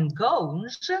Development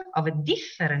Goals of a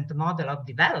different model of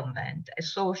development, a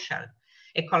social,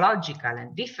 ecological,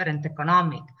 and different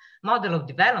economic model of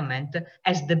development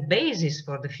as the basis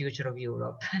for the future of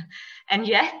Europe. And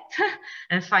yet,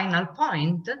 and final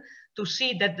point, to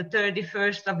see that the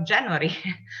 31st of January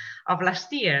of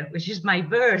last year, which is my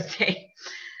birthday,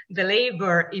 the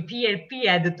Labour EPLP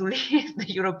had to leave the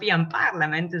European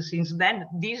Parliament. Since then,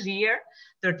 this year,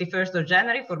 31st of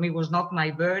January, for me was not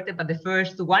my birthday, but the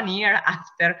first 1 year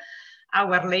after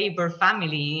our Labour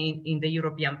family in the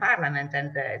European Parliament,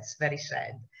 and it's very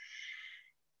sad.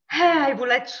 I would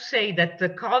like to say that the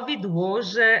COVID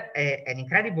was an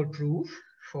incredible proof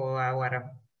for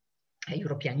our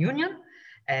European Union.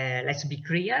 Let's be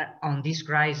clear, on this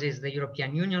crisis, the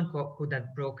European Union could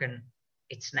have broken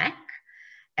its neck.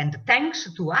 And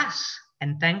thanks to us,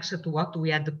 and thanks to what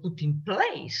we had put in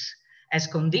place as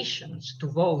conditions to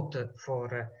vote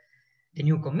for the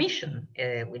new commission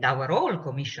with our old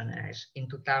commissioners in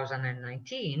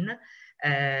 2019,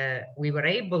 we were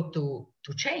able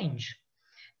to change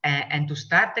and to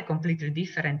start a completely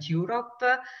different Europe,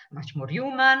 much more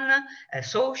human,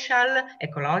 social,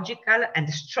 ecological,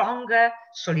 and stronger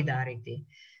solidarity.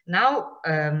 Now,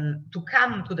 to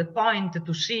come to the point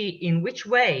to see in which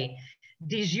way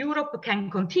this Europe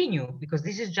can continue, because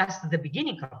this is just the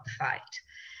beginning of the fight,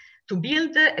 to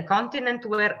build a continent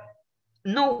where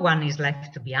no one is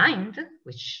left behind,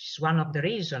 which is one of the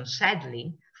reasons,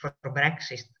 sadly, for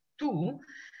Brexit too.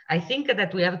 I think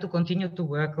that we have to continue to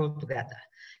work all together.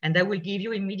 And I will give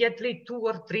you immediately 2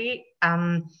 or 3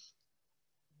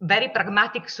 very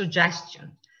pragmatic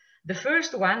suggestions. The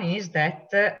first one is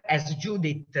that, as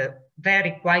Judith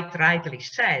very quite rightly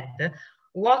said,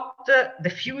 what the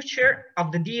future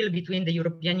of the deal between the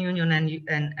European Union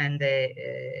and the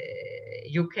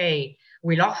UK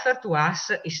will offer to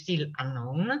us is still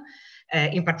unknown,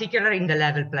 in particular in the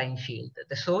level playing field,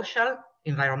 the social,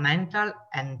 environmental,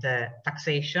 and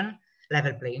taxation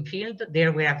level playing field.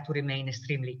 There we have to remain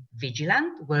extremely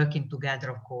vigilant, working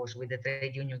together, of course, with the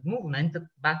trade union movement,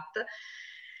 but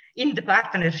in the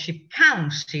Partnership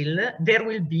Council, there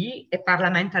will be a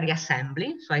parliamentary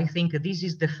assembly. So I think this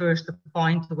is the first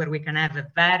point where we can have a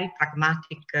very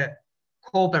pragmatic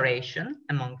cooperation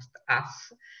amongst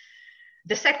us.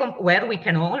 The second, where we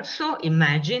can also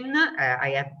imagine, I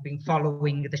have been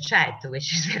following the chat,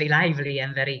 which is very lively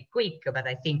and very quick, but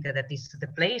I think that is the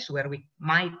place where we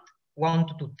might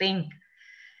want to think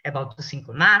about the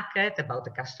single market, about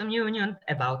the custom union,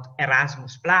 about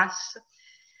Erasmus+.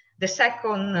 The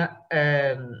second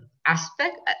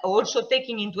aspect, also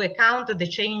taking into account the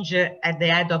change at the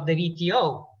head of the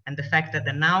WTO and the fact that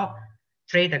the now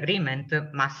trade agreement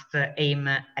must aim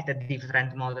at a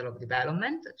different model of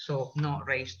development, so no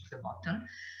race to the bottom.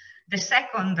 The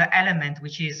second element,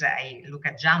 which is, I look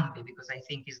at Giambi because I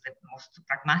think is the most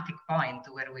pragmatic point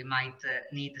where we might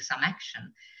need some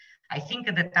action. I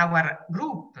think that our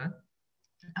group,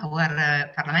 our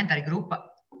parliamentary group,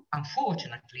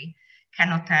 unfortunately,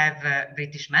 cannot have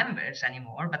British members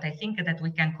anymore, but I think that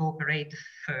we can cooperate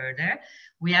further.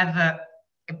 We have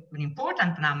an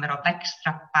important number of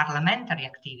extra parliamentary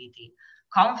activity,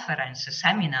 conferences,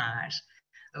 seminars.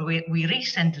 We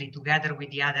recently, together with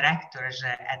the other actors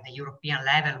at the European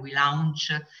level, we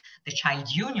launched the Child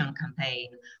Union campaign.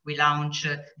 We launched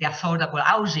the Affordable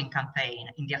Housing campaign.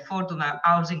 In the Affordable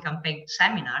Housing campaign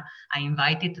seminar, I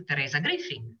invited Teresa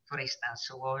Griffin, for instance,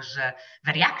 who was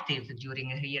very active during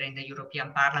here in the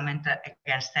European Parliament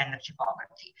against energy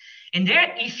poverty. And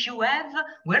there, if you have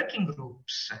working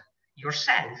groups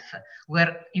yourself,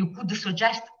 where you could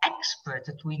suggest experts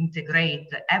to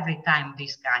integrate every time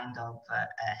this kind of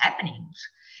happenings,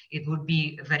 it would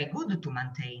be very good to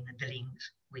maintain the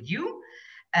links with you.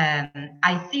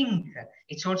 I think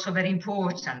it's also very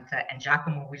important, and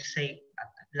Giacomo will say,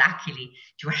 luckily,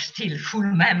 you are still full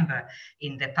member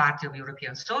in the Party of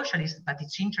European Socialists, but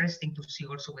it's interesting to see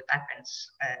also what happens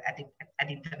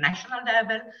at international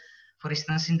level. For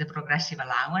instance, in the Progressive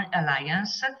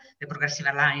Alliance, the Progressive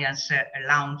Alliance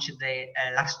launched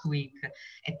last week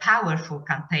a powerful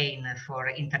campaign for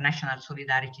international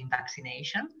solidarity in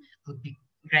vaccination. It would be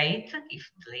great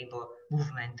if the Labour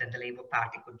movement and the Labour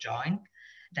Party could join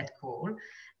that call.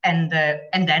 And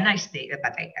then I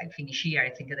finish here. I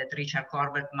think that Richard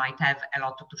Corbett might have a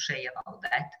lot to say about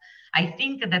that. I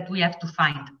think that we have to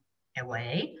find a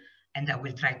way, and I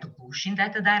will try to push in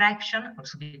that direction,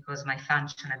 also because my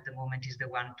function at the moment is the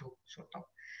one to sort of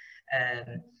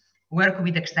work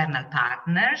with external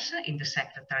partners in the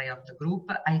secretary of the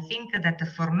group. I think that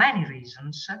for many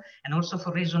reasons, and also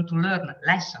for reason to learn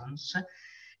lessons,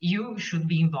 you should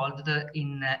be involved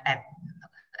in at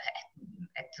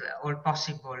all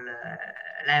possible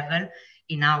level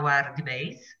in our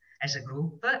debates as a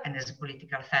group and as a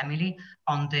political family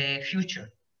on the future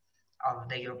of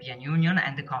the European Union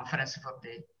and the Conference for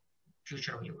the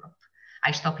Future of Europe.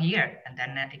 I stop here, and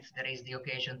then if there is the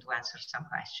occasion to answer some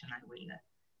question, I will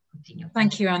continue.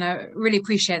 Thank you, Anna. Really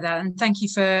appreciate that, and thank you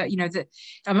for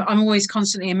I'm always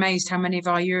constantly amazed how many of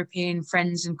our European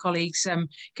friends and colleagues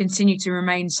continue to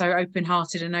remain so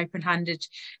open-hearted and open-handed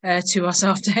to us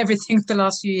after everything for the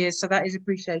last few years. So that is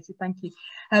appreciated. Thank you.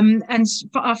 And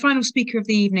our final speaker of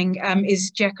the evening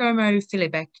is Giacomo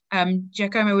Filibek.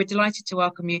 Giacomo, we're delighted to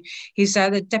welcome you. He's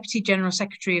the Deputy General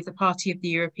Secretary of the Party of the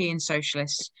European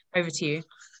Socialists. Over to you.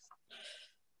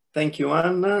 Thank you,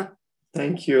 Anna.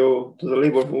 Thank you to the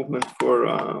Labour Movement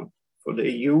for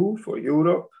the EU, for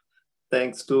Europe,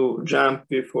 thanks to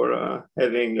Giampi for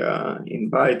having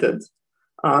invited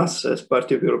us as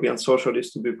Party of European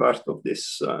Socialists to be part of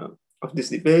this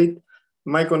debate.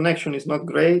 My connection is not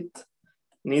great,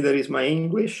 neither is my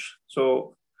English,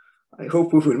 so I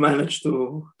hope we will manage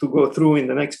to go through in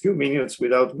the next few minutes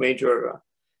without major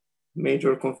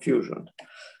confusion.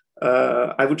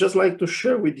 I would just like to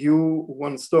share with you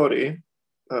one story,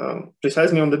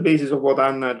 precisely on the basis of what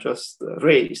Anna just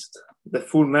raised, the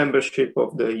full membership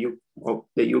of the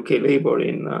UK Labour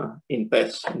in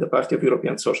PES, in the Party of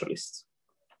European Socialists.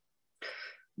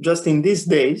 Just in these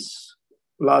days,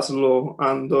 Laszlo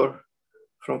Andor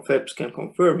from FEPS can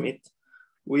confirm it,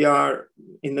 we are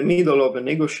in the middle of a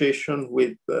negotiation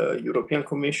with the European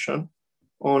Commission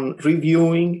on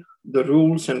reviewing the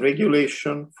rules and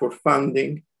regulation for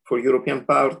funding for European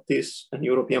parties and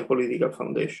European political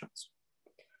foundations.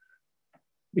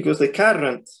 Because the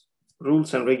current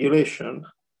rules and regulation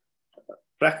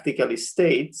practically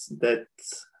states that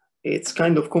it's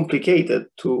kind of complicated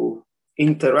to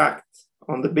interact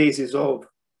on the basis of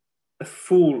a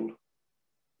full-fledged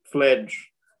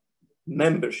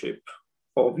membership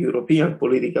of European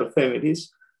political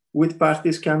families with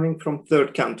parties coming from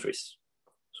third countries,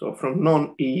 so from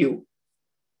non-EU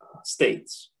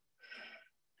states.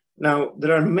 Now,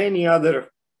 there are many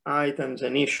other items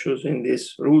and issues in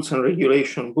this rules and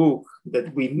regulation book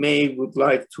that we would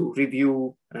like to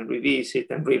review and revisit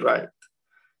and rewrite.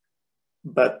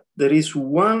 But there is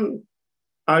one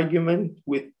argument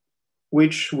with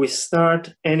which we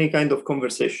start any kind of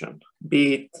conversation,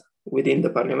 be it within the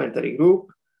parliamentary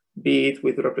group, be it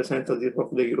with representatives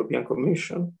of the European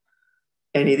Commission,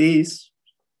 and it is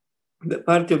the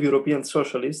Party of European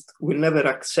Socialists will never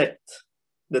accept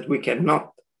that we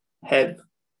cannot have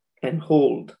and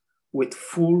hold with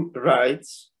full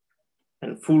rights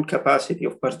and full capacity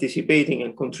of participating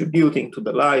and contributing to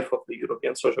the life of the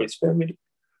European Socialist family,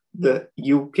 the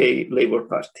UK Labour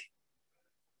Party.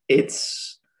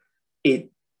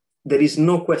 There is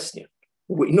no question.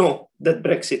 We know that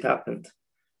Brexit happened,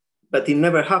 but it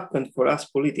never happened for us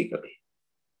politically.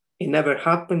 It never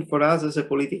happened for us as a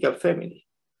political family.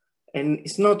 And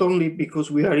it's not only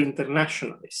because we are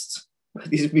internationalists,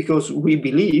 but it's because we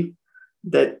believe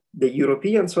that the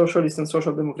European Socialist and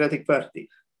Social Democratic Party,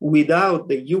 without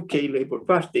the UK Labour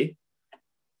Party,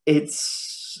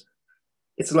 it's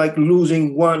like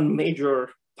losing one major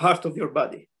part of your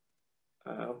body,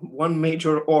 one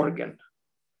major organ.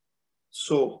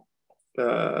 So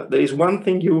there is one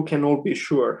thing you can all be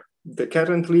sure, the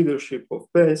current leadership of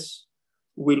PES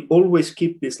will always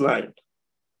keep this line,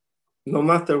 no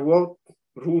matter what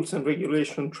rules and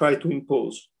regulations try to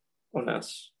impose on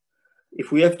us. If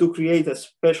we have to create a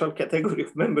special category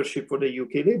of membership for the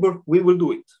UK Labour, we will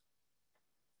do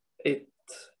it.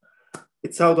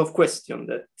 It's out of question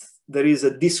that there is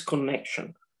a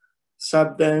disconnection.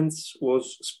 Seb Dance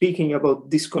was speaking about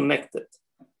disconnected.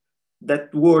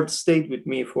 That word stayed with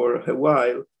me for a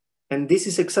while, and this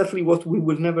is exactly what we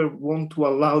will never want to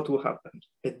allow to happen.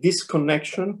 A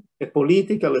disconnection, a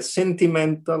political, a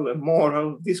sentimental, a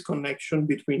moral disconnection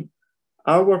between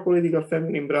our political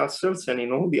family in Brussels and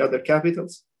in all the other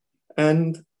capitals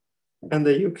and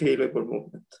the UK Labour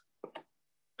movement.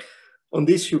 On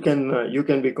this, you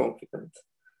can be confident.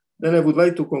 Then I would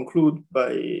like to conclude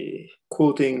by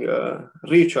quoting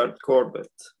Richard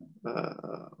Corbett,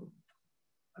 a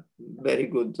very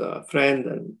good friend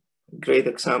and great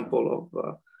example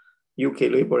of UK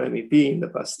Labour MEP in the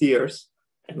past years,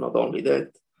 and not only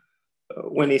that,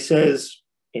 when he says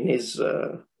in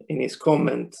his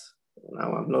comment,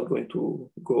 now I'm not going to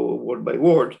go word by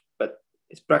word, but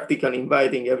it's practically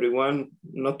inviting everyone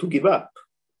not to give up.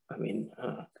 I mean,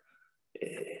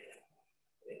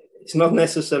 it's not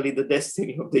necessarily the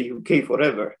destiny of the UK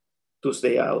forever to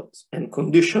stay out, and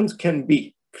conditions can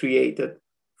be created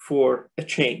for a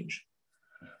change.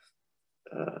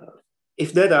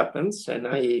 If that happens, and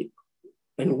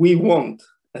we want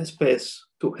as PES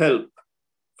to help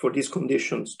for these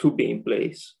conditions to be in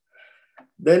place,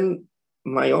 then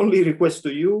my only request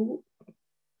to you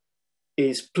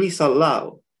is please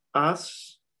allow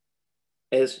us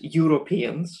as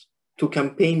Europeans to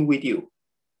campaign with you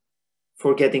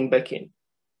for getting back in.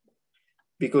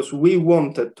 Because we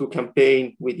wanted to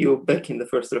campaign with you back in the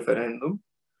first referendum.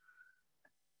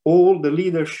 All the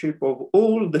leadership of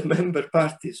all the member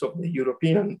parties of the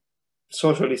European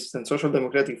Socialist and Social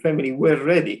Democratic family were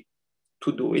ready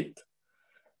to do it.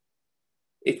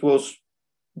 It was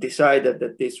decided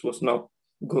that this was not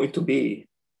going to be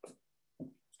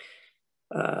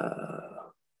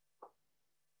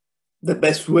the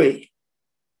best way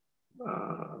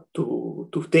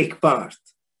to take part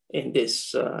in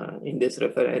this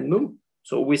referendum.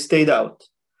 So we stayed out.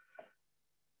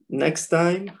 Next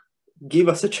time, give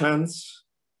us a chance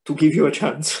to give you a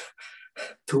chance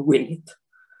to win it.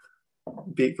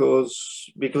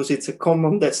 Because it's a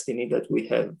common destiny that we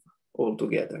have all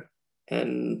together.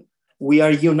 And we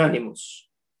are unanimous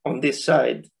on this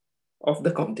side of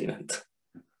the continent.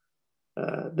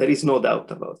 There is no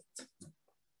doubt about it.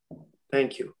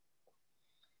 Thank you.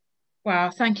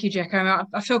 Wow, thank you, Jeko.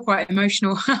 I feel quite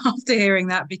emotional after hearing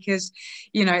that, because,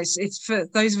 you know, it's for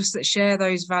those of us that share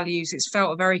those values, it's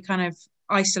felt a very kind of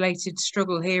isolated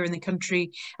struggle here in the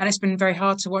country, and it's been very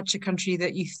hard to watch a country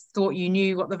that you thought you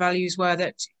knew what the values were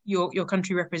that your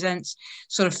country represents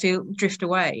sort of drift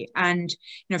away. And,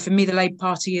 you know, for me, the Labour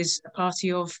Party is a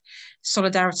party of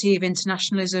solidarity, of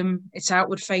internationalism. It's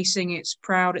outward facing, it's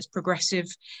proud, it's progressive,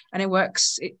 and it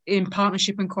works in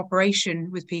partnership and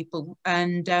cooperation with people.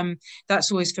 And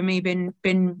that's always for me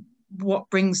been what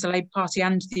brings the Labour Party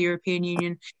and the European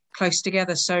Union close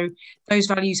together. So those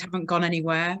values haven't gone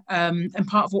anywhere. And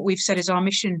part of what we've said is our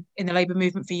mission in the Labour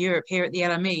Movement for Europe here at the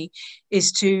LME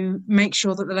is to make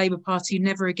sure that the Labour Party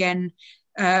never again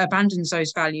abandons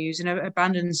those values and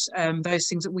abandons those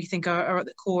things that we think are at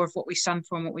the core of what we stand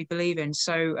for and what we believe in.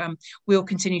 So we'll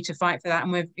continue to fight for that,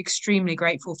 and we're extremely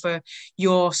grateful for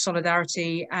your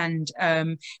solidarity and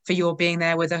for your being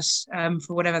there with us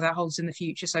for whatever that holds in the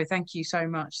future. So thank you so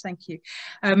much. Thank you.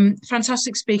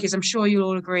 Fantastic speakers. I'm sure you'll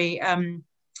all agree.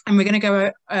 And we're going to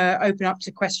go open up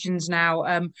to questions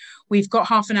now. We've got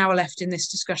half an hour left in this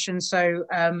discussion, so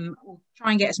we'll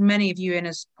try and get as many of you in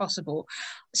as possible.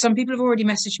 Some people have already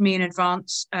messaged me in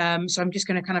advance, so I'm just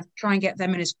going to kind of try and get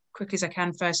them in as quick as I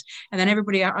can first. And then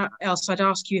everybody else, I'd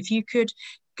ask you if you could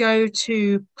go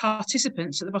to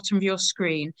participants at the bottom of your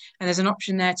screen, and there's an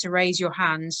option there to raise your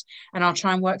hands, and I'll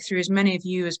try and work through as many of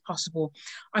you as possible.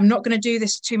 I'm not going to do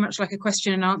this too much like a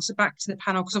question and answer back to the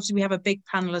panel, because obviously we have a big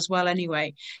panel as well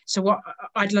anyway. So what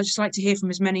I'd just like to hear from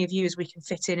as many of you as we can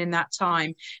fit in that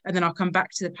time, and then I'll come back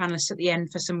to the panelists at the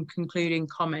end for some concluding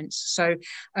comments. So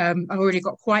I've already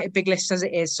got quite a big list as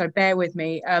it is, so bear with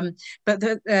me. But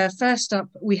first up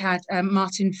we had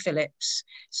Martin Phillips.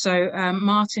 So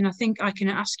Martin, I think I can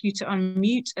ask you to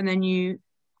unmute, and then you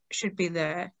should be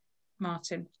there,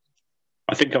 Martin.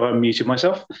 I think I've unmuted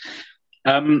myself.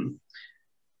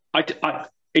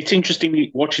 It's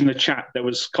interesting watching the chat. There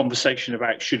was conversation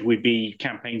about should we be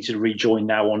campaigning to rejoin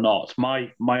now or not.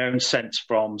 My own sense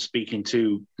from speaking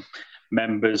to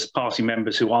party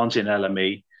members who aren't in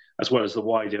LME, as well as the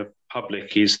wider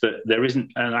public, is that there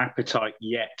isn't an appetite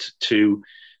yet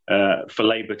for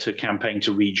Labour to campaign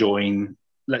to rejoin,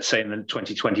 let's say in the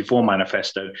 2024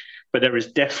 manifesto, but there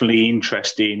is definitely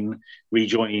interest in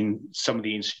rejoining some of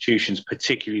the institutions,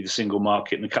 particularly the single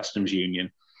market and the customs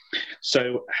union.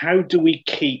 So how do we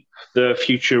keep the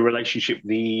future relationship with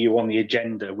the EU on the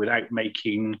agenda without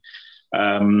making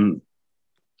the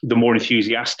more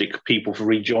enthusiastic people for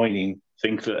rejoining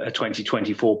think that a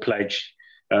 2024 pledge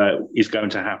is going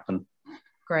to happen?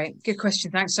 Great, good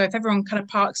question, thanks. So if everyone kind of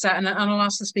parks that, and I'll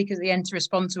ask the speakers at the end to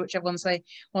respond to whichever ones they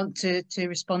want to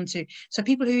respond to. So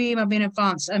people who emailed me in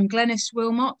advance, Glenys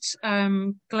Wilmot,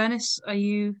 Glenys, are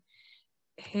you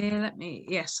here?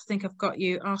 Yes, I think I've got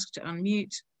you. Ask to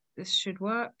unmute. This should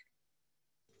work.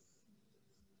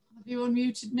 Have you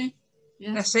unmuted me?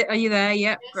 Yes. That's it, are you there?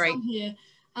 Yep, yes, great. I'm here.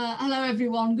 Hello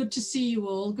everyone, good to see you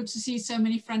all. Good to see so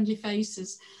many friendly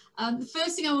faces. The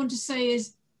first thing I want to say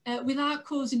is, without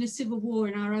causing a civil war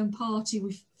in our own party,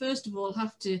 we first of all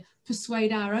have to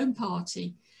persuade our own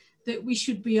party that we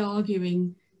should be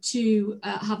arguing to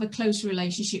have a closer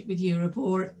relationship with Europe,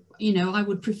 or, you know, I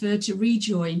would prefer to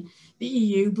rejoin the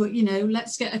EU, but, you know,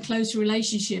 let's get a closer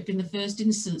relationship in the first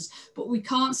instance. But we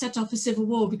can't set off a civil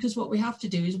war, because what we have to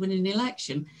do is win an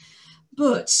election.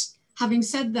 But having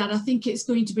said that, I think it's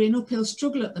going to be an uphill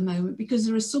struggle at the moment, because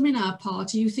there are some in our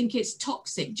party who think it's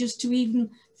toxic just to even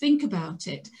think about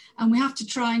it. And we have to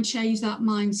try and change that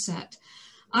mindset.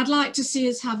 I'd like to see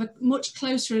us have a much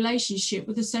closer relationship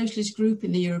with the socialist group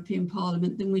in the European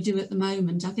Parliament than we do at the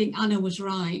moment. I think Anna was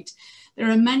right. There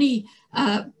are many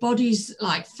bodies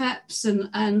like FEPS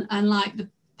and like the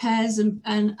PES and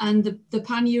the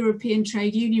pan-European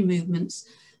trade union movements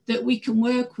that we can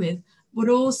work with, but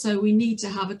also we need to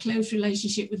have a close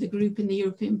relationship with the group in the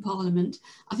European Parliament.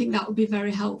 I think that would be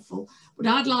very helpful. But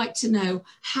I'd like to know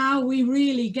how we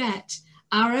really get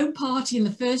our own party in the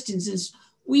first instance.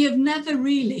 We have never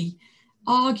really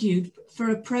argued for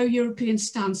a pro-European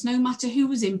stance, no matter who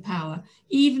was in power,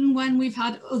 even when we've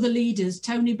had other leaders,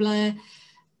 Tony Blair,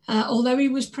 although he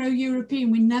was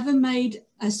pro-European, we never made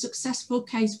a successful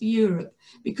case for Europe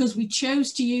because we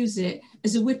chose to use it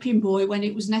as a whipping boy when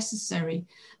it was necessary.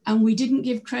 And we didn't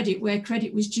give credit where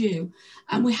credit was due.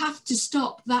 And we have to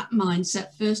stop that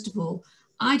mindset, first of all.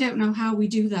 I don't know how we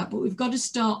do that, but we've got to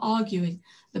start arguing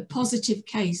the positive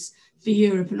case for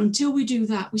Europe. And until we do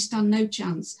that, we stand no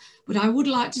chance. But I would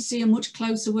like to see a much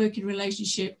closer working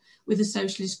relationship with the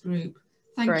socialist group.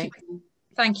 Thank you.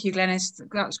 Thank you, Glenys.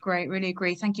 That's great. Really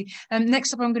agree. Thank you.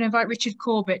 Next up, I'm going to invite Richard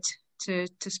Corbett to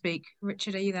speak.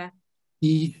 Richard, are you there?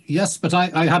 Yes, but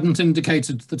I hadn't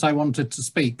indicated that I wanted to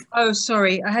speak. Oh,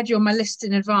 sorry. I had you on my list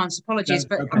in advance. Apologies,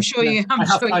 but okay. I'm sure you.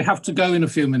 I have to go in a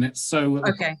few minutes. So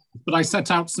okay. But I set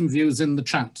out some views in the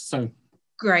chat. So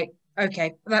great.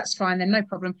 Okay, that's fine then. No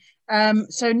problem.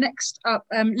 So next up,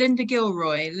 Linda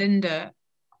Gilroy. Linda,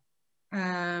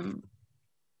 let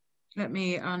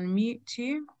me unmute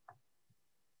you.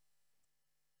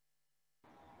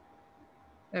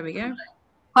 There we go.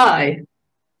 Hi.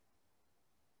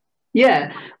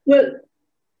 Yeah, well,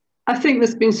 I think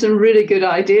there's been some really good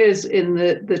ideas in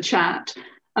the chat.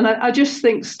 And I just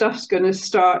think stuff's going to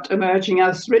start emerging,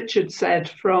 as Richard said,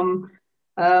 from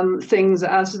things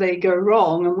as they go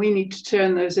wrong. And we need to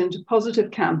turn those into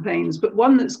positive campaigns. But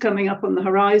one that's coming up on the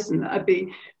horizon, I'd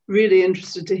be really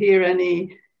interested to hear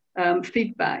any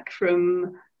feedback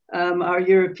from our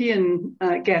European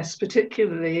guests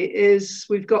particularly, is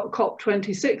we've got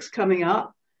COP26 coming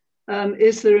up.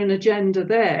 Is there an agenda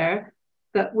there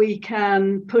that we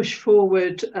can push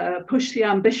forward, push the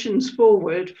ambitions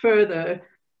forward further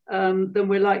than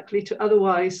we're likely to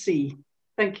otherwise see?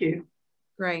 Thank you.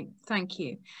 Great, thank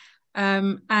you.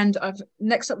 And I've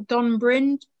next up Don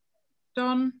Brind.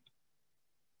 Don.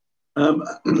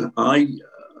 I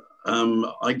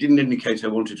didn't indicate I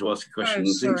wanted to ask a question.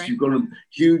 Oh, since you've got a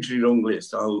hugely long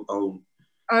list, I'll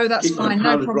oh, that's fine.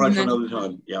 No problem. Right another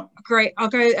time. Yeah. Great. I'll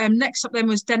go. Next up then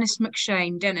was Dennis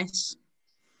McShane. Dennis.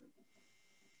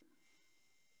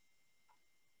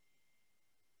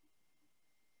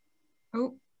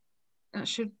 Oh, that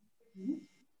should.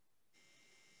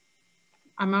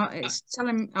 I'm out. It's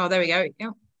telling. Oh, there we go.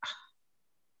 Yeah.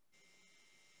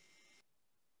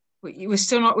 We're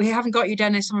still not. We haven't got you,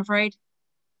 Dennis. I'm afraid.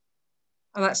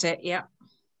 Oh, that's it. Yeah.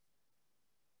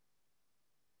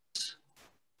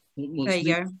 There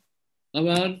you go. Am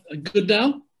I good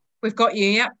now? We've got you.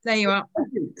 Yeah, there you are.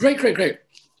 Great, great, great.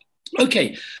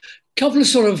 Okay, couple of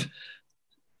sort of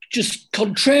just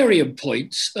contrarian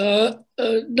points.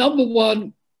 Number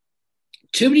one,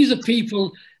 too many of the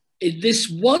people in this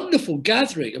wonderful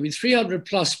gathering, I mean, 300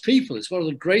 plus people, it's one of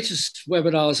the greatest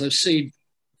webinars I've seen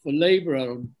for Labour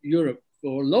on Europe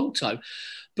for a long time.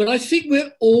 But I think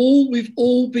we've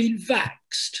all been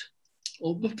vaxxed.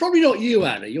 Or probably not you,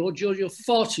 Anna, you're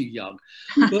far too young.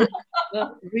 But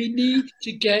we need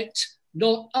to get,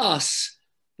 not us,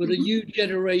 but a new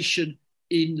generation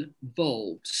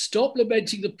involved. Stop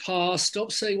lamenting the past,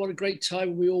 stop saying what a great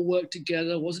time we all worked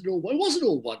together. It wasn't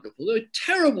all wonderful. There were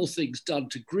terrible things done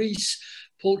to Greece,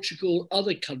 Portugal,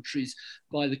 other countries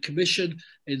by the Commission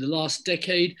in the last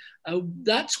decade. And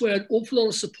that's where an awful lot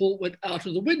of support went out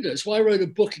of the window. So I wrote a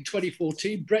book in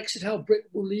 2014, Brexit, How Britain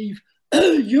Will Leave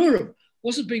Europe.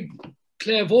 Wasn't being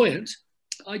clairvoyant.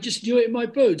 I just knew it in my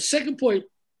bones. Second point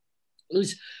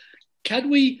was, can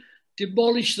we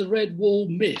demolish the Red Wall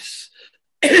myth?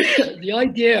 The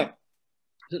idea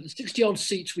that the 60-odd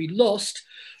seats we lost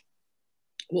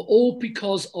were all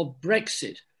because of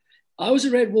Brexit. I was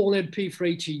a Red Wall MP for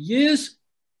 18 years,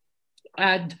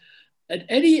 and at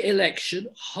any election,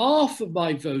 half of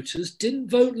my voters didn't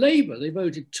vote Labour. They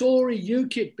voted Tory,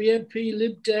 UKIP, BNP,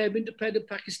 Lib Dem, Independent,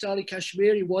 Pakistani,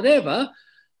 Kashmiri, whatever.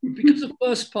 Because of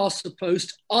first past the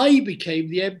post, I became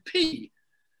the MP.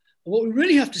 And what we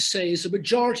really have to say is the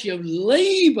majority of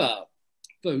Labour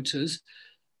voters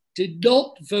did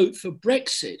not vote for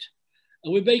Brexit.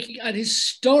 And we're making an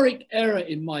historic error,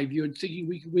 in my view, in thinking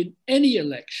we can win any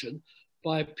election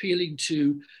by appealing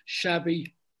to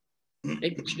shabby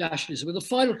internationalism. And the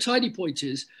final tiny point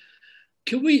is,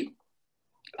 can we,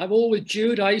 I'm all with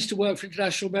Jude. I used to work for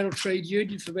International Metal Trade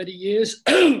Union for many years.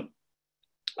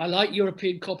 I like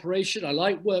European cooperation. I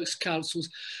like works councils.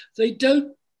 They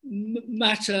don't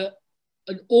matter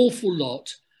an awful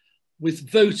lot with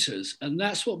voters, and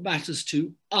that's what matters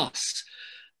to us.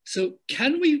 So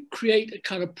can we create a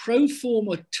kind of pro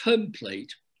forma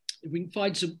template? If we can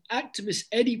find some activists,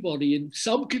 anybody in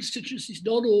some constituencies,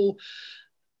 not all,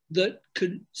 that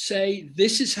can say,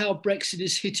 this is how Brexit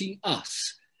is hitting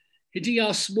us, hitting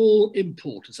our small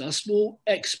importers, our small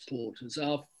exporters,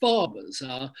 our farmers,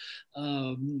 our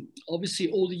obviously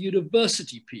all the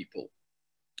university people.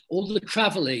 all the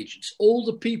travel agents, all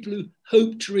the people who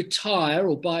hope to retire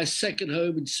or buy a second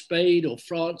home in Spain or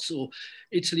France or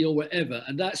Italy or wherever,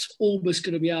 and that's almost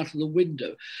going to be out of the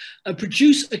window, and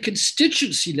produce a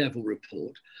constituency level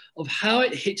report of how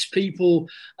it hits people,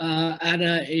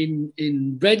 Anna,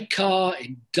 in Redcar,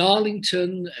 in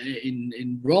Darlington,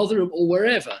 in Rotherham or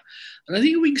wherever. And I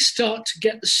think we can start to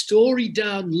get the story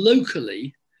down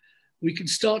locally. We can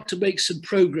start to make some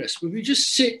progress. When we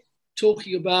just sit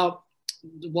talking about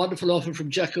the wonderful offer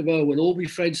from Giacomo, we'll all be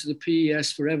friends of the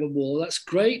PES forevermore. That's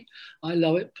great. I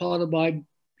love it. Part of my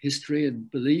history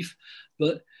and belief.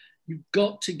 But you've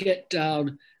got to get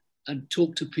down and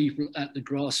talk to people at the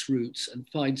grassroots and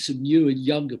find some new and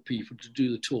younger people to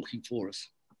do the talking for us.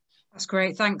 That's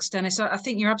great. Thanks, Dennis. I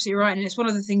think you're absolutely right. And it's one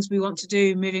of the things we want to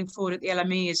do moving forward at the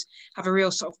LME is have a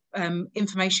real sort of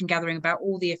information gathering about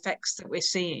all the effects that we're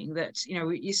seeing, that, you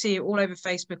know, you see it all over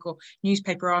Facebook or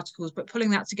newspaper articles, but pulling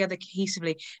that together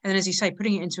cohesively. And then, as you say,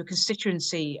 putting it into a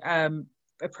constituency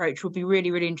approach will be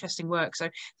really, really interesting work. So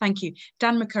thank you.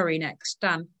 Dan McCurry next.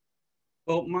 Dan.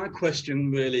 Well, my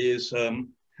question really is,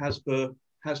 has the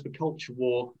culture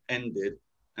war ended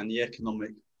and the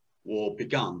economic war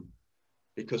begun?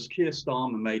 Because Keir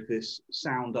Starmer made this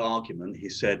sound argument. He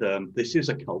said, this is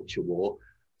a culture war.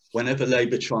 Whenever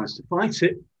Labour tries to fight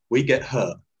it, we get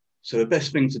hurt. So the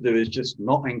best thing to do is just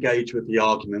not engage with the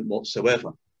argument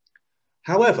whatsoever.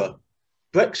 However,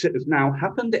 Brexit has now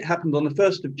happened. It happened on the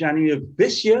 1st of January of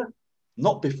this year,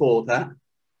 not before that.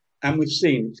 And we've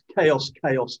seen it's chaos,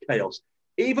 chaos, chaos.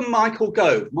 Even Michael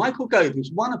Gove,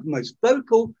 who's one of the most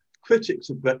vocal critics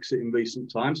of Brexit in recent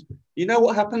times, you know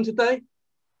what happened today?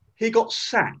 He got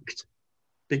sacked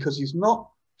because he's not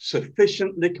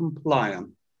sufficiently compliant.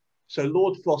 So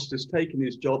Lord Foster's taken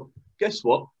his job, guess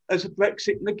what, as a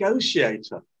Brexit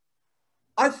negotiator.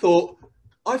 I thought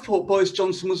Boris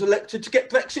Johnson was elected to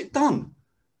get Brexit done,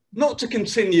 not to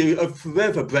continue a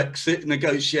forever Brexit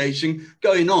negotiation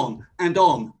going on and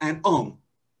on and on.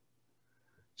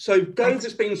 So Gove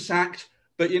has been sacked,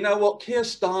 but you know what? Keir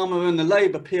Starmer and the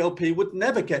Labour PLP would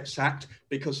never get sacked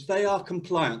because they are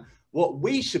compliant. What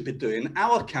we should be doing,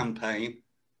 our campaign,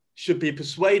 should be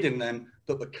persuading them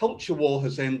that the culture war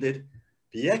has ended,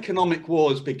 the economic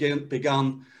war has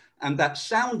begun, and that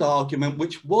sound argument,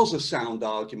 which was a sound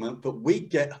argument, that we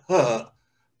get hurt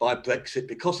by Brexit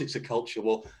because it's a culture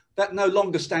war, that no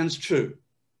longer stands true.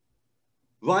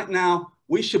 Right now,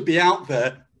 we should be out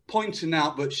there pointing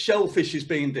out that shellfish is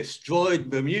being destroyed,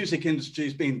 the music industry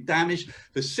is being damaged,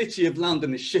 the city of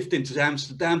London is shifting to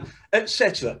Amsterdam,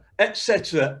 etc.,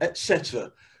 etc.,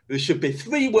 etc. There should be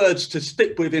 3 words to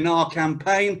stick with in our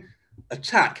campaign: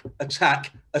 attack,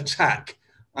 attack, attack.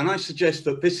 And I suggest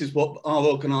that this is what our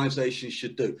organisation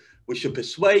should do. We should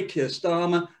persuade Keir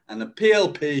Starmer and the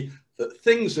PLP that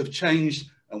things have changed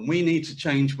and we need to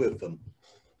change with them.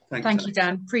 Thank you,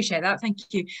 Dan. Appreciate that. Thank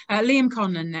you. Liam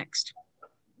Conlon next.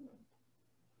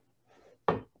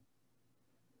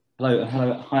 Hello.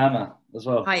 Hi, Anna, as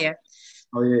well. Hiya.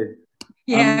 How are you?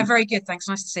 Yeah, very good. Thanks.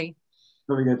 Nice to see you.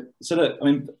 Very good. So look, I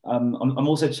mean, I'm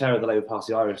also chair of the Labour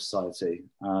Party Irish Society,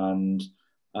 and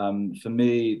for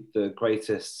me, the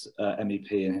greatest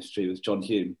MEP in history was John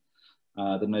Hume,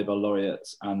 the Nobel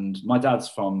laureate. And my dad's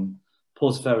from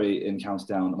Portaferry in County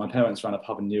Down. My parents ran a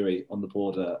pub in Newry on the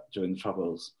border during the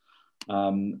Troubles.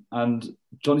 And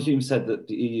John Hume said that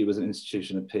the EU was an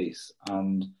institution of peace,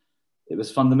 and it was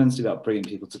fundamentally about bringing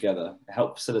people together. It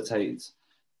helped facilitate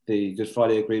the Good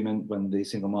Friday Agreement when the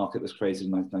single market was created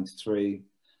in 1993,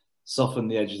 soften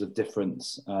the edges of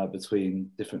difference between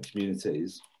different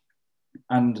communities.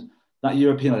 And that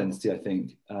European identity, I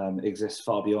think, exists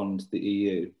far beyond the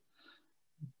EU.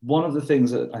 One of the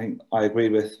things that I think I agree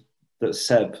with that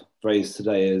Seb raised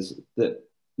today is that,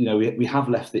 you know, we have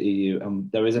left the EU and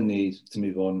there is a need to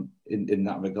move on in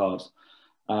that regard.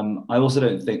 I also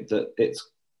don't think that it's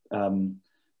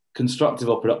constructive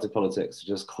or productive politics to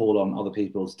just call on other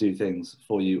people to do things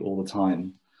for you all the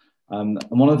time. And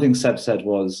one of the things Seb said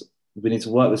was we need to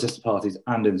work with sister parties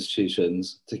and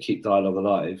institutions to keep dialogue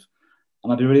alive.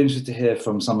 And I'd be really interested to hear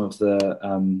from some of the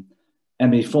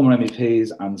former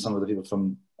MEPs and some of the people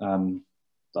from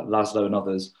like Laszlo and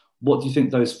others. What do you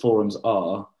think those forums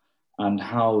are, and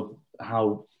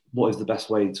what is the best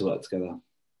way to work together?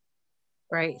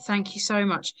 Great, thank you so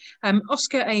much.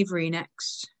 Oscar Avery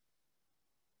next.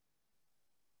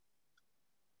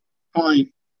 Hi.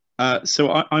 So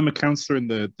I'm a councillor in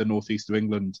the northeast of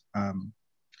England,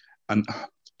 and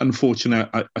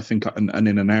unfortunately, I think, and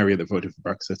in an area that voted for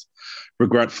Brexit.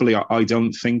 Regretfully, I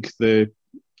don't think the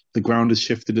ground has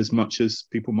shifted as much as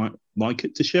people might like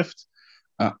it to shift.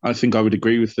 I think I would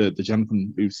agree with the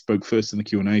gentleman who spoke first in the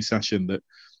Q&A session that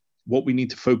what we need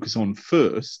to focus on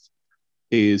first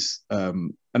is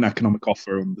an economic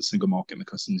offer on the single market and the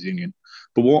customs union.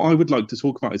 But what I would like to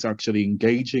talk about is actually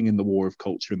engaging in the war of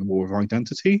culture and the war of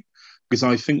identity, because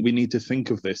I think we need to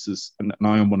think of this as, and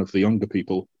I am one of the younger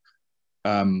people,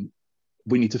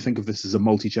 we need to think of this as a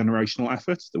multi-generational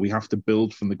effort, that we have to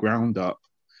build from the ground up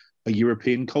a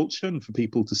European culture, and for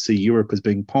people to see Europe as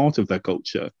being part of their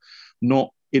culture,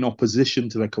 not in opposition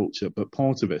to their culture, but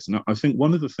part of it. And I think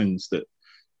one of the things that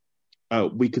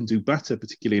we can do better,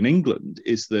 particularly in England,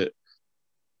 is that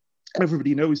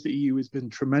everybody knows the EU has been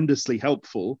tremendously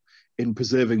helpful in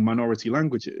preserving minority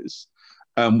languages.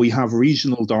 We have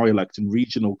regional dialect and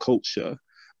regional culture,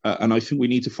 and I think we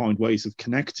need to find ways of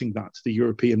connecting that to the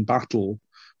European battle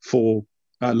for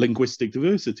linguistic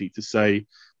diversity, to say,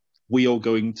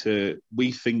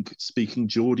 we think speaking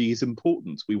Geordie is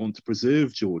important. We want to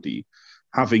preserve Geordie.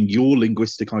 Having your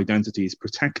linguistic identity is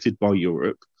protected by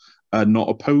Europe, not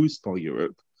opposed by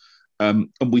Europe. And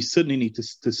we certainly need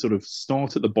to sort of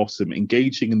start at the bottom,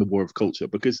 engaging in the war of culture,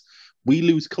 because we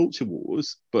lose culture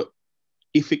wars, but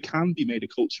if it can be made a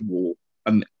culture war,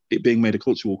 and it being made a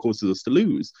culture war causes us to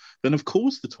lose, then of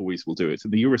course the Tories will do it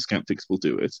and the Eurosceptics will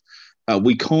do it.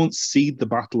 We can't cede the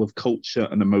battle of culture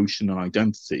and emotion and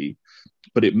identity,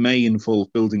 but it may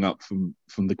involve building up from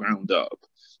the ground up.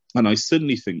 And I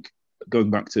certainly think,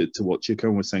 going back to what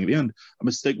Chikon was saying at the end, a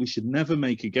mistake we should never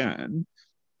make again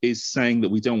is saying that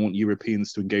we don't want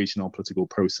Europeans to engage in our political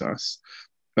process,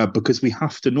 because we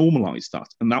have to normalise that.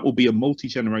 And that will be a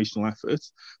multi-generational effort,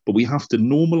 but we have to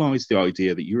normalise the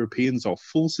idea that Europeans are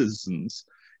full citizens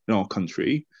in our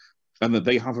country and that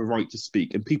they have a right to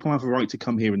speak, and people have a right to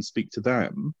come here and speak to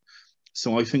them.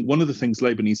 So I think one of the things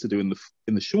Labour needs to do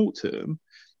in the short term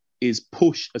is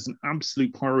push as an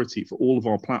absolute priority for all of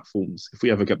our platforms, if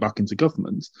we ever get back into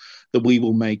government, that we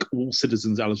will make all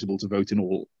citizens eligible to vote in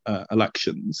all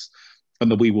elections,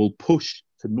 and that we will push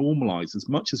to normalise as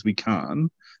much as we can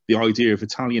the idea of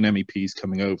Italian MEPs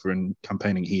coming over and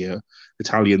campaigning here,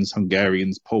 Italians,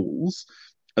 Hungarians, Poles,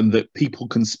 and that people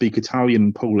can speak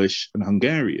Italian, Polish and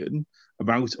Hungarian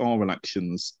about our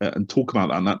elections and talk about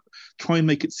that, and that try and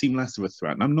make it seem less of a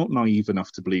threat. And I'm not naive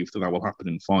enough to believe that will happen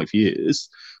in 5 years,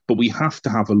 but we have to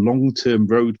have a long-term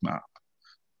roadmap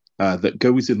that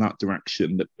goes in that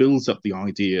direction, that builds up the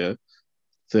idea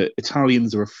that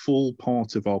Italians are a full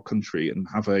part of our country and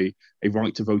have a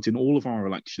right to vote in all of our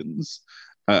elections,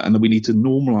 and that we need to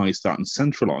normalise that and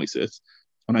centralise it.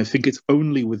 And I think it's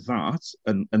only with that,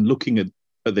 and looking at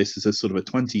this as a sort of a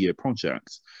 20-year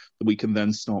project, that we can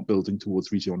then start building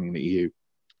towards rejoining the EU.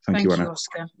 Thank you, Anna.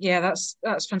 Oscar. Yeah,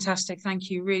 that's fantastic.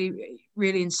 Thank you. Really,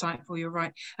 really insightful. You're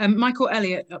right. Michael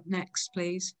Elliott up next,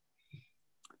 please.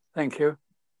 Thank you.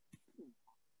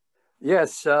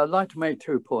 Yes, I'd like to make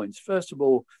 2 points. First of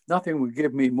all, nothing would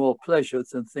give me more pleasure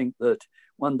than think that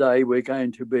one day we're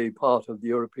going to be part of the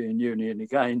European Union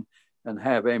again and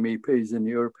have MEPs in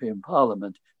the European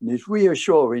Parliament. And it's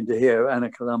reassuring to hear Anna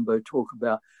Colombo talk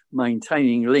about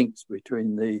maintaining links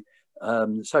between the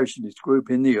Socialist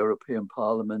group in the European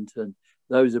Parliament and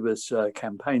those of us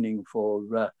campaigning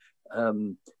for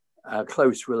our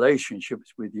close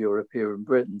relationships with Europe here in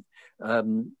Britain,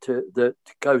 that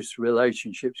close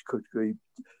relationships could be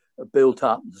built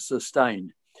up and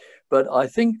sustained. But I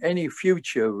think any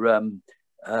future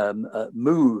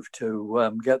move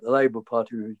to get the Labour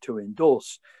Party to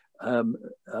endorse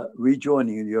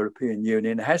rejoining the European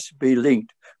Union has to be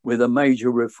linked with a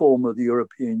major reform of the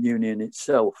European Union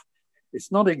itself. It's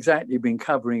not exactly been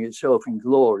covering itself in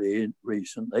glory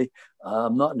recently.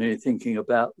 I'm not only thinking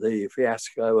about the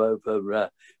fiasco over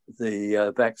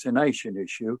the vaccination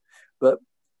issue, but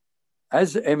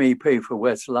as MEP for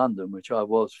West London, which I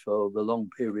was for the long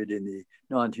period in the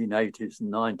 1980s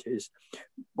and 90s,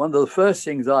 one of the first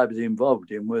things I was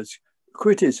involved in was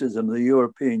criticism of the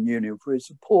European Union for its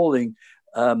appalling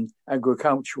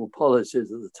agricultural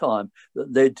policies at the time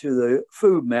that led to the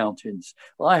food mountains.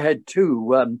 I had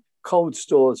 2 cold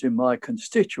stores in my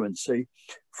constituency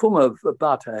full of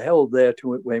butter held there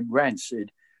till it went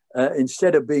rancid,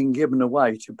 instead of being given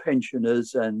away to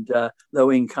pensioners and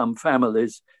low-income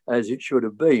families as it should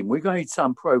have been. We've made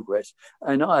some progress,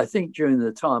 and I think during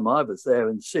the time I was there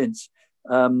and since,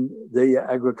 the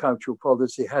agricultural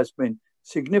policy has been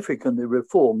significantly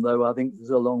reformed, though I think there's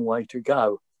a long way to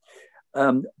go.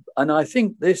 And I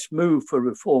think this move for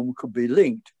reform could be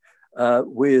linked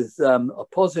with a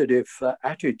positive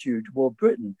attitude toward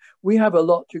Britain. We have a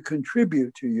lot to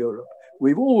contribute to Europe.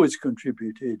 We've always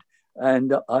contributed.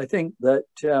 And I think that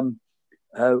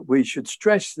we should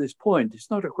stress this point. It's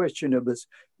not a question of us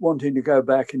wanting to go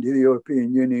back into the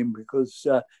European Union because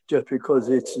just because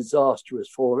it's disastrous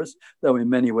for us, though in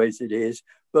many ways it is,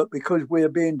 but because we are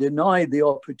being denied the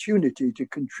opportunity to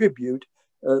contribute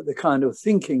the kind of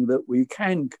thinking that we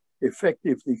can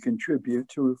effectively contribute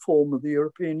to reform of the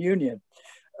European Union.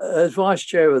 As Vice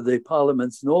Chair of the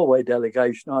Parliament's Norway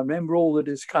delegation, I remember all the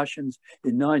discussions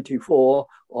in '94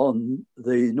 on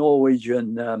the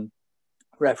Norwegian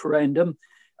referendum,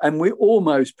 and we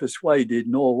almost persuaded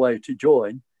Norway to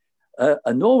join.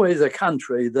 And Norway is a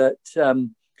country that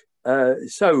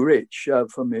is so rich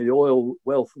from the oil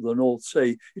wealth of the North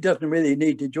Sea, it doesn't really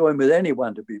need to join with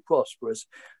anyone to be prosperous.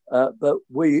 But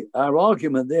our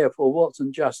argument therefore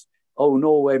wasn't just, oh,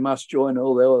 Norway must join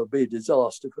or there will be a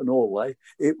disaster for Norway.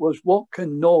 It was, what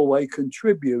can Norway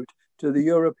contribute to the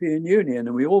European Union?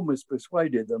 And we almost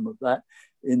persuaded them of that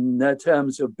in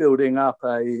terms of building up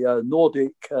a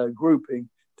Nordic grouping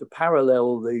to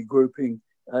parallel the grouping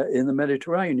in the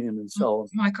Mediterranean and so on.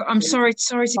 Michael, I'm sorry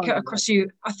to cut across you.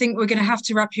 I think we're going to have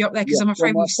to wrap you up there because I'm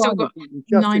afraid we've still got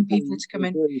 9 people to come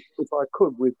in. If I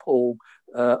could, with Paul,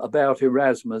 about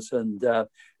Erasmus, and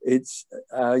it's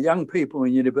young people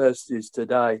in universities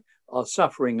today are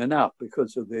suffering enough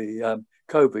because of the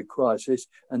COVID crisis,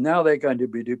 and now they're going to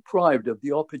be deprived of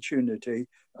the opportunity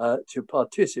to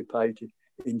participate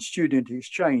in student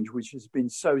exchange, which has been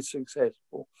so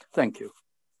successful. Thank you.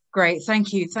 Great,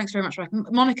 thank you. Thanks very much, Michael.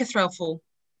 Monica Threlfall.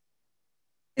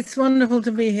 It's wonderful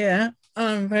to be here.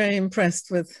 I'm very impressed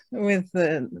with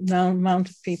the amount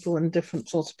of people and different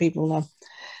sorts of people now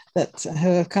who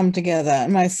have come together.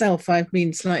 Myself, I've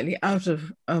been slightly out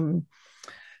of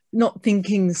not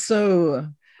thinking so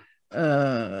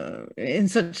in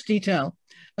such detail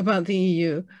about the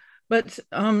EU, but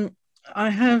I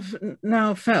have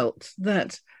now felt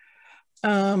that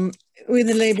we,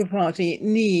 the Labour Party,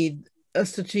 need a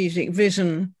strategic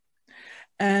vision,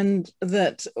 and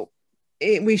that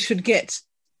we should get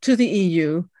to the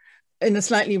EU in a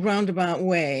slightly roundabout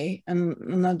way,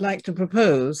 and I'd like to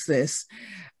propose this.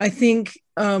 I think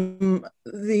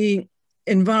the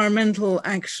environmental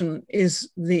action is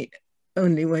the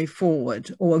only way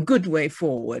forward, or a good way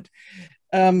forward.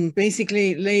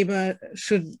 Basically, Labour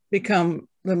should become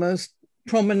the most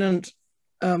prominent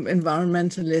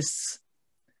environmentalists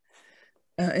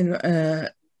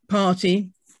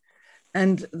party,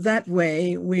 and that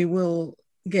way we will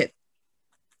get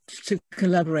to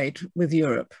collaborate with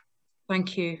Europe.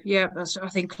 Thank you. Yeah, I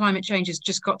think climate change has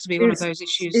just got to be one of those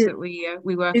issues that we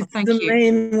work on. Thank you. It's the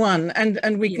main one,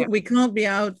 and we can't be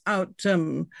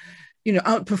outperformed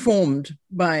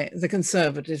by the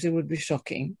Conservatives. It would be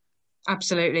shocking.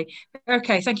 Absolutely.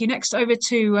 Okay, thank you. Next over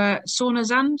to Sorna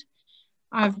Zand.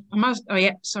 Got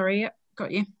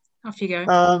you. Off you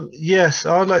go. Yes,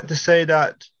 I'd like to say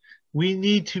that we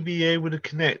need to be able to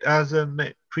connect, as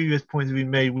previous points we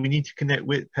made, we need to connect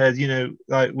with pairs,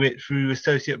 like through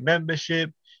associate membership,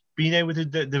 being able to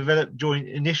develop joint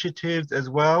initiatives as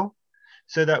well,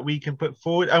 so that we can put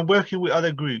forward, and working with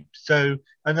other groups. So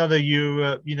another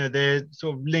Europe, they're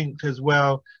sort of linked as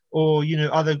well, or,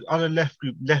 other left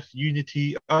group, Left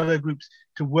Unity, other groups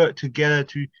to work together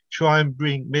to try and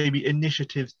bring maybe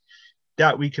initiatives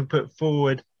that we can put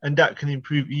forward and that can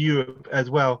improve Europe as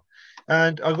well.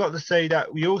 And I've got to say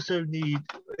that we also need,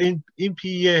 in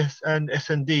PES and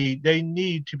SND, they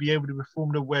need to be able to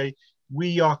reform the way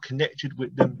we are connected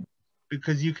with them,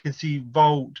 because you can see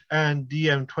Volt and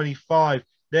DiEM25,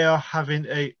 they are having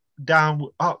a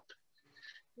down-up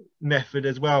method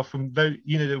as well, from they're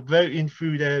voting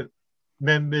through their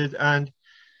members and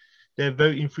they're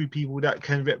voting through people that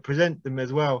can represent them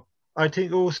as well. I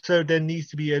think also there needs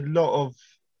to be a lot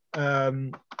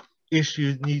of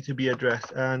issues need to be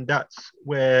addressed, and that's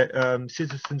where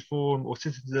Citizens Forum or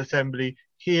Citizens Assembly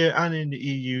here and in the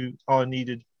EU are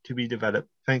needed to be developed.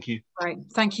 Thank you. Right,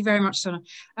 thank you very much, Sona.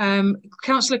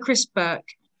 Councillor Chris Burke.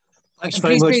 Thanks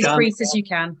very much, Please, as Anna. brief as you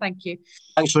can. Thank you.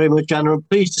 Thanks very much, Anna. I'm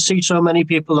pleased to see so many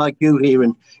people like you here,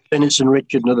 and Dennis and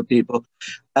Richard and other people.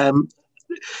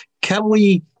 Can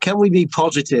we be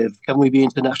positive? Can we be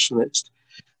internationalist?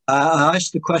 I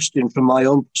asked the question from my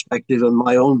own perspective and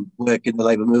my own work in the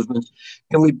Labour movement.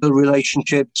 Can we build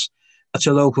relationships at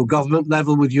a local government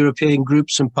level with European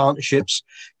groups and partnerships?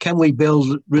 Can we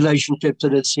build relationships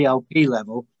at a CLP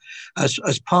level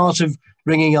as part of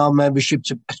bringing our membership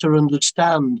to better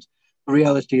understand the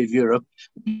reality of Europe?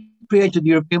 We created the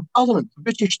European Parliament. The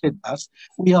British did that.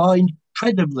 We are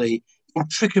intricately,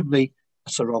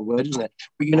 that's the wrong word, isn't it?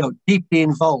 But, deeply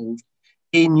involved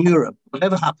in Europe,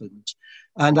 whatever happens.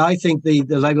 And I think the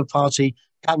Labour Party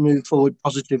can move forward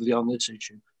positively on this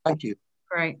issue. Thank you.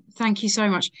 Great. Thank you so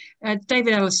much.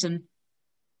 David Ellison.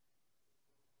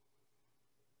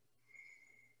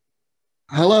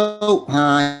 Hello,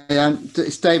 hi,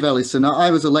 it's Dave Ellison. I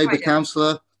was a Labour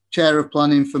councillor, chair of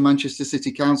planning for Manchester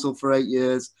City Council for 8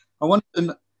 years. I wanted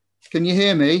to, can you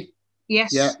hear me?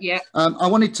 Yes, yeah. I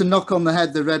wanted to knock on the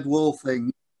head the red wall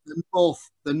thing.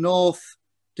 The North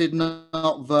did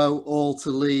not vote all to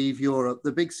leave Europe.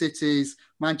 The big cities,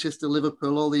 Manchester,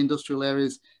 Liverpool, all the industrial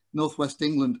areas, Northwest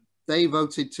England, they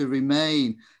voted to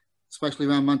remain, especially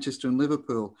around Manchester and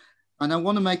Liverpool. And I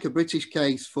want to make a British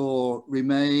case for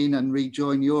remain and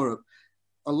rejoin Europe.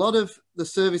 A lot of the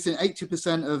servicing,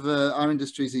 80% of our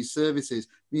industries is services,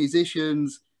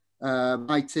 musicians,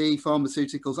 IT,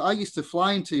 pharmaceuticals. I used to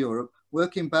fly into Europe,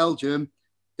 work in Belgium,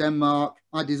 Denmark.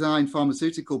 I designed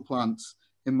pharmaceutical plants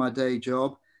in my day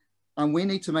job. And we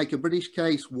need to make a British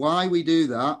case why we do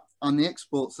that and the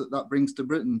exports that brings to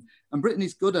Britain. And Britain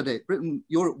is good at it.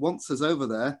 Europe wants us over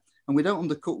there. And we don't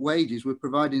undercut wages. We're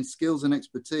providing skills and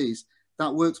expertise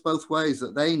that works both ways,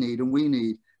 that they need and we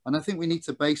need. And I think we need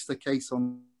to base the case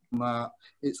on that.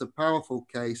 It's a powerful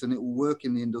case and it will work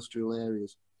in the industrial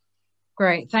areas.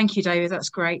 Great. Thank you, David. That's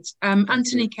great.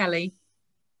 Anthony Kelly.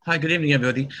 Hi, good evening,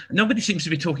 everybody. Nobody seems to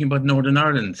be talking about Northern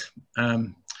Ireland.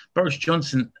 Boris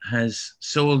Johnson has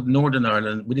sold Northern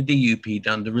Ireland with a DUP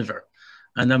down the river.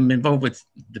 And I'm involved with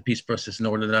the peace process in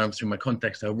Northern Ireland through my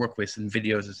contacts I work with and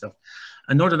videos and stuff.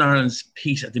 And Northern Ireland's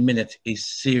peace at the minute is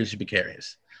seriously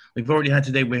precarious. We've already had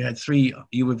today, we had 3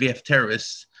 UVF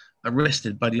terrorists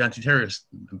arrested by the anti-terrorist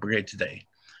brigade today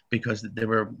because they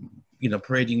were,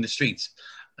 parading the streets.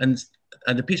 And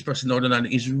the peace process in Northern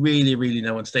Ireland is really, really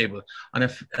now unstable.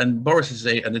 And Boris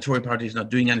and the Tory party is not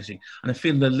doing anything. And I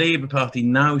feel the Labour Party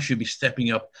now should be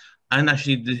stepping up and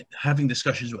actually having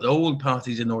discussions with all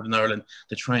parties in Northern Ireland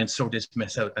to try and sort this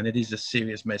mess out. And it is a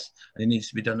serious mess and it needs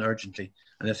to be done urgently.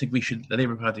 And I think the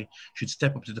Labour Party should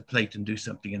step up to the plate and do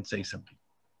something and say something.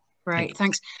 Great,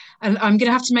 thanks. And I'm going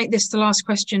to have to make this the last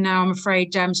question now, I'm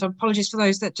afraid. So apologies for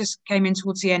those that just came in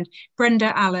towards the end.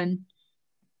 Brenda Allen.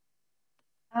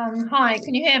 Hi,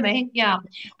 can you hear me? Yeah.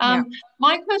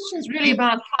 My question is really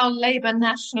about how Labour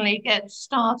nationally gets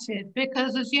started,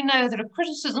 because as you know, there are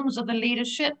criticisms of the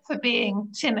leadership for being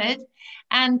timid.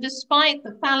 And despite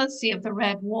the fallacy of the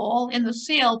red wall, in the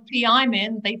CLP I'm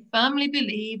in, they firmly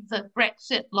believe that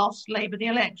Brexit lost Labour the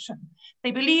election.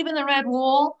 They believe in the red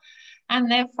wall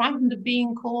and they're frightened of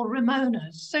being called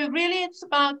Remoaners. So really it's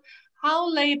about how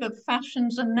Labour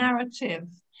fashions a narrative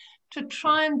to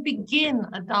try and begin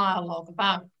a dialogue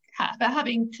about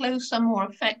having closer, more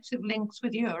effective links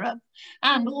with Europe,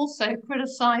 and also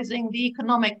criticising the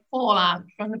economic fallout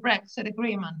from the Brexit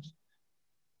agreement.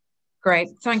 Great,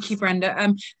 thank you, Brenda.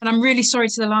 And I'm really sorry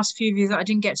to the last few of you that I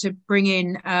didn't get to bring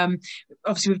in.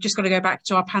 Obviously, we've just got to go back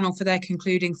to our panel for their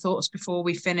concluding thoughts before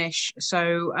we finish.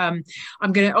 So I'm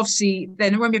going to obviously,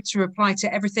 then I won't be able to reply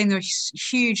to everything. There's a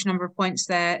huge number of points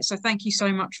there. So thank you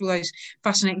so much for those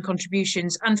fascinating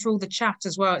contributions and for all the chat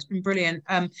as well. It's been brilliant.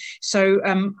 But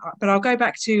I'll go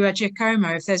back to Giacomo,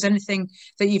 if there's anything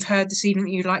that you've heard this evening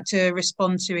that you'd like to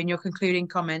respond to in your concluding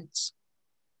comments.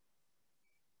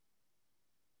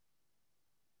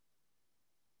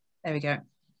 There we go.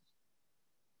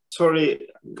 Sorry,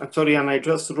 and I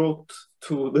just wrote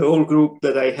to the whole group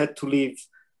that I had to leave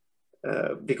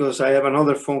because I have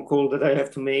another phone call that I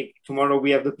have to make. Tomorrow we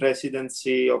have the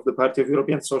presidency of the Party of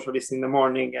European Socialists in the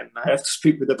morning, and I have to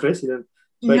speak with the president.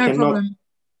 So no I cannot problem.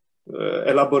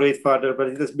 Elaborate further, but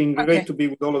it has been great to be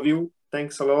with all of you.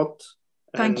 Thanks a lot.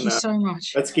 Thank you so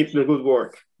much. Let's keep the good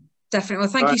work. Definitely.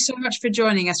 Well, thank you so much for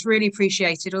joining us. Really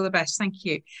appreciate it. All the best. Thank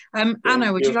you.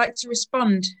 Anna, would you like to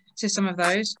respond to some of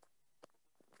those?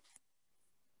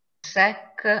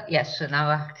 Yes, now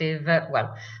active.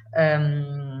 Well,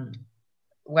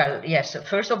 yes.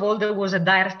 First of all, there was a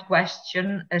direct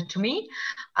question to me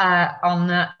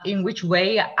on in which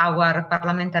way our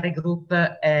parliamentary group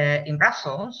in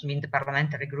Brussels, I mean the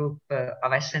parliamentary group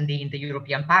of SD in the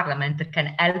European Parliament, can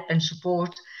help and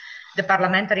support the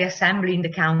Parliamentary Assembly in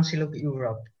the Council of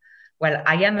Europe. Well,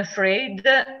 I am afraid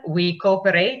we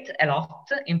cooperate a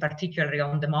lot, in particular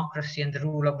on democracy and the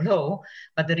rule of law,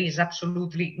 but there is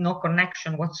absolutely no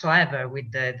connection whatsoever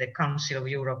with the Council of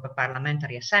Europe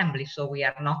Parliamentary Assembly, so we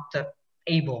are not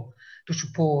able to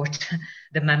support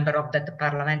the member of that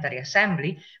Parliamentary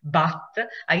Assembly. But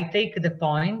I take the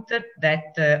point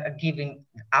that given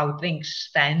how things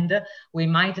stand, we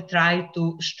might try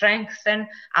to strengthen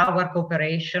our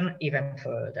cooperation even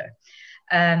further.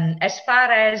 As far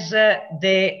as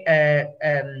the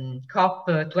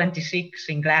COP26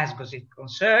 in Glasgow is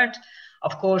concerned,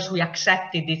 of course, we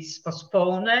accepted its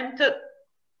postponement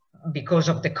because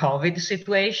of the COVID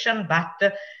situation,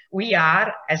 but we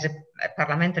are, as a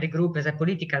parliamentary group, as a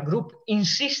political group,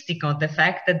 insisting on the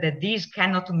fact that this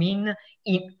cannot mean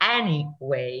in any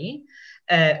way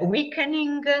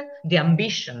weakening the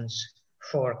ambitions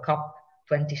for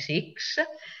COP26,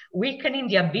 weakening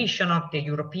the ambition of the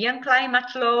European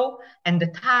climate law and the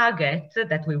target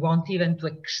that we want even to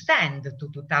extend to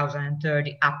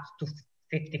 2030 up to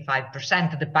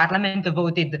 55%. The Parliament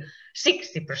voted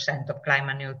 60% of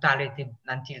climate neutrality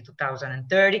until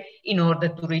 2030 in order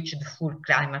to reach the full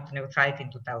climate neutrality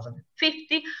in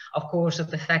 2050. Of course,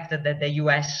 the fact that the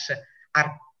US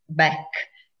are back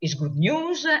is good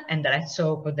news, and let's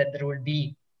hope that there will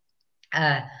be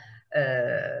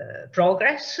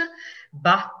progress.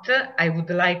 But I would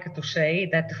like to say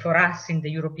that for us in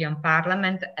the European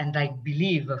Parliament, and I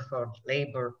believe for the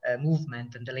Labour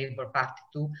movement and the Labour Party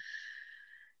too,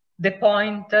 the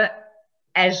point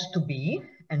has to be,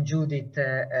 and Judith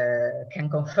can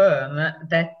confirm,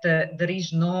 that there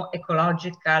is no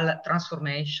ecological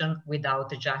transformation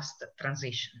without a just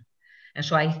transition. And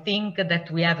so I think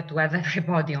that we have to have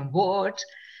everybody on board,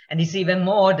 and it's even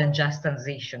more than just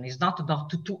transition. It's not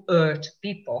to hurt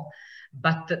people,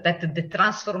 but that the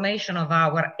transformation of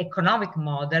our economic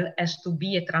model has to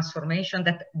be a transformation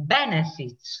that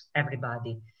benefits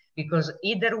everybody, because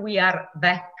either we are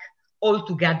back all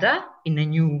together in a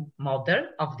new model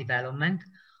of development,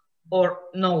 or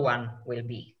no one will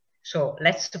be. So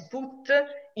let's put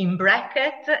in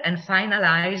bracket and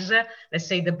finalize, let's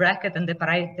say, the bracket and the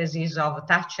parentheses of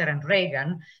Thatcher and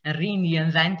Reagan, and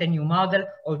reinvent a new model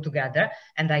altogether.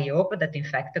 And I hope that, in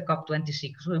fact, the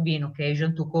COP26 will be an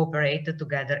occasion to cooperate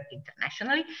together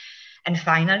internationally. And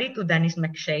finally, to Dennis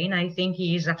McShane, I think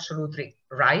he is absolutely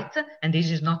right. And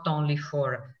this is not only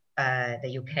for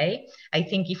the UK. I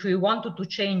think if we wanted to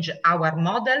change our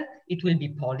model, it will be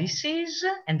policies,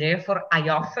 and therefore I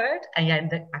offered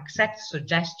and accept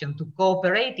suggestion to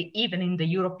cooperate even in the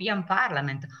European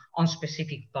Parliament on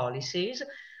specific policies.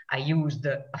 I used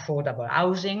affordable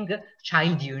housing,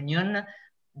 child union,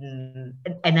 an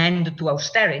end to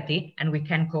austerity, and we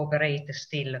can cooperate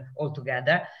still all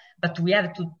together, but we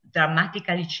have to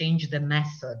dramatically change the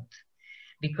method,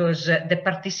 because the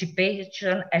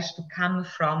participation has to come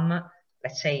from,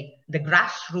 let's say, the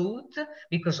grassroots,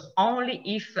 because only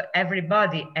if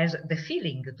everybody has the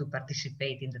feeling to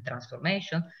participate in the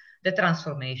transformation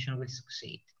will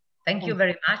succeed. Thank you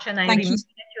very much, and I remain at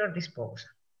your disposal.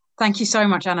 Thank you so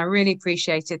much, Anna. Really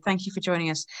appreciate it. Thank you for joining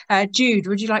us. Jude,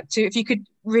 would you like to, if you could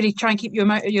really try and keep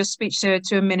your speech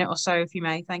to a minute or so, if you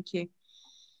may. Thank you.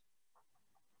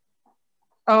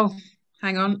 Oh,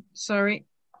 hang on. Sorry.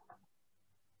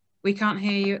 We can't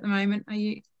hear you at the moment. Are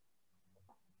you?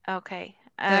 Okay.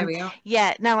 There we are.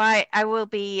 Yeah, no, I will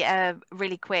be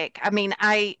really quick. I mean,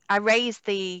 I raised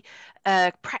the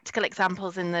practical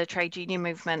examples in the trade union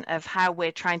movement of how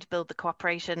we're trying to build the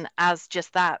cooperation as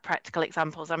just that, practical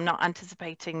examples. I'm not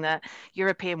anticipating that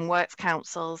European Works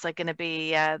Councils are going to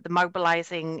be the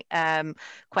mobilising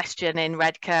question in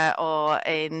Redcar or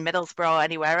in Middlesbrough or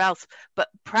anywhere else, but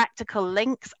practical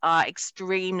links are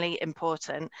extremely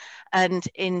important. And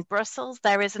in Brussels,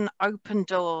 there is an open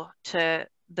door to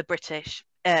the British.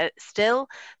 Still,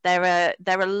 there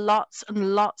are lots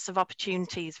and lots of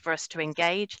opportunities for us to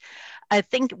engage. I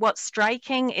think what's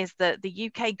striking is that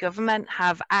the UK government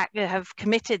have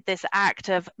committed this act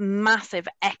of massive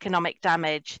economic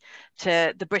damage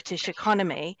to the British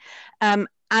economy.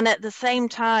 And at the same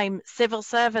time, civil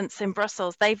servants in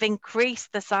Brussels, they've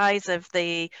increased the size of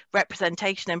the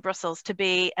representation in Brussels to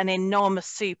be an enormous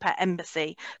super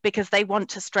embassy because they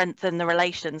want to strengthen the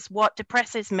relations. What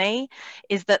depresses me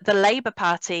is that the Labour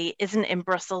Party isn't in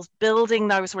Brussels building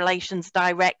those relations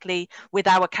directly with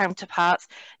our counterparts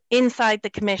inside the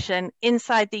Commission,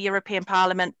 inside the European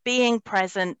Parliament, being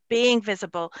present, being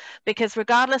visible, because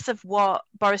regardless of what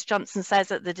Boris Johnson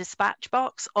says at the dispatch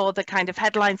box or the kind of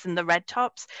headlines in the red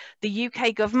tops, the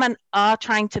UK government are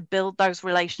trying to build those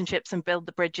relationships and build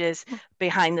the bridges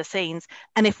behind the scenes.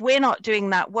 And if we're not doing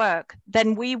that work,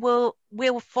 then we'll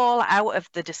fall out of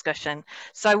the discussion.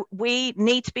 So we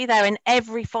need to be there in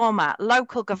every format.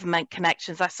 Local government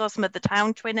connections. I saw some of the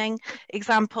town twinning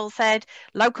examples said.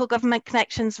 Local government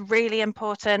connections, really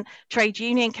important. Trade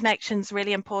union connections,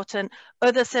 really important.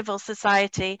 Other civil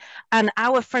society. And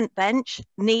our front bench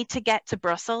need to get to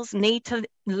Brussels, need to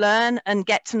learn and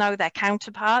get to know their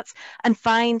counterparts and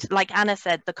find, like Anna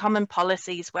said, the common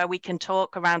policies where we can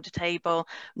talk around a table,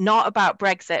 not about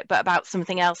Brexit, but about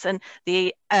something else. And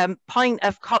the point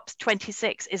of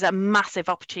COP26 is a massive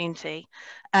opportunity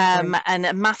and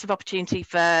a massive opportunity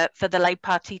for the Labour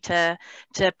Party to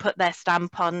put their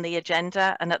stamp on the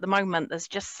agenda. And at the moment, there's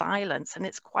just silence and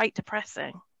it's quite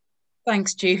depressing.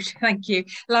 Thanks, Jude. Thank you.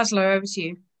 Laszlo, over to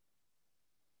you.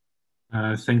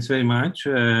 Thanks very much.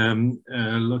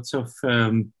 Lots of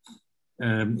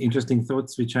interesting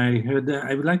thoughts which I heard.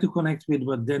 I would like to connect with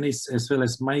what Dennis as well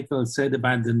as Michael said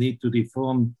about the need to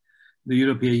reform the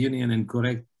European Union and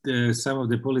correct some of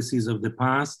the policies of the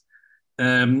past.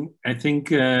 I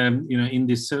think, in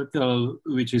this circle,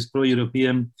 which is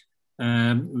pro-European,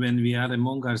 when we are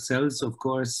among ourselves, of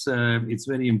course, it's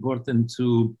very important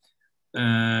to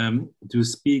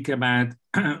speak about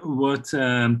what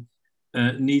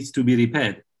needs to be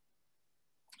repaired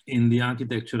in the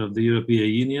architecture of the European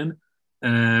Union.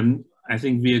 I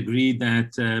think we agree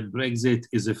that Brexit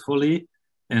is a folly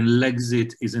and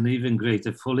Lexit is an even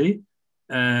greater folly.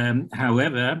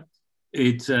 However,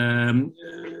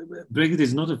 Brexit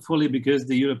is not a folly because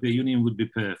the European Union would be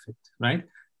perfect, right?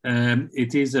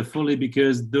 It is a folly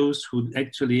because those who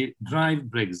actually drive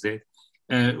Brexit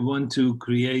want to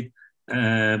create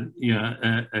an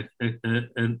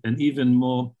even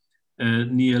more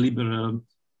neoliberal,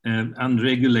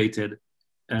 unregulated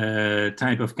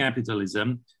type of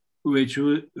capitalism, which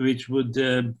would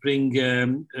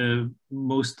bring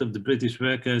most of the British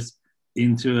workers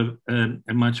into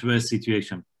a much worse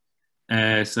situation.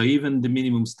 So even the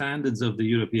minimum standards of the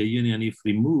European Union, if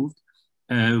removed,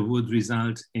 would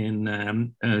result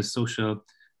in social,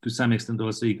 to some extent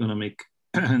also economic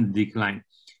decline.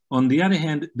 On the other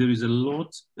hand, there is a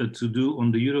lot to do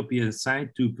on the European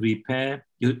side to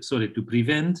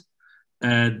prevent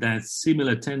that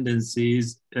similar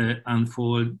tendencies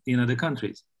unfold in other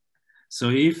countries. So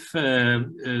if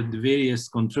the various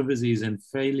controversies and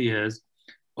failures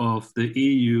of the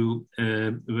EU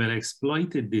were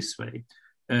exploited this way,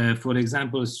 for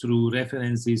example, through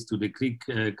references to the Greek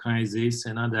crisis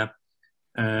and other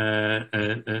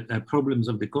problems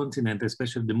of the continent,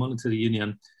 especially the monetary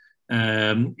union,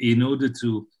 in order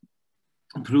to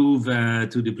prove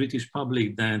to the British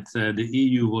public that the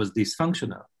EU was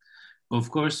dysfunctional. Of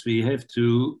course, we have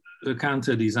to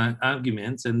counter these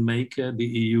arguments and make the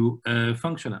EU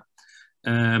functional.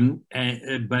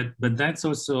 But that's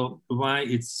also why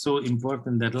it's so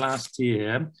important that last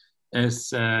year,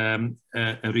 as a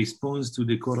response to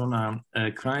the corona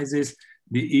crisis,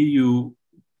 the EU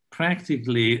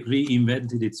practically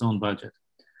reinvented its own budget.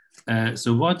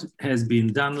 So what has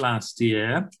been done last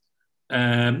year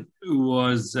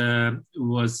was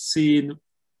seen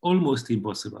almost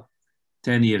impossible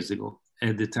 10 years ago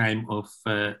at the time of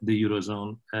the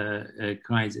Eurozone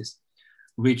crisis,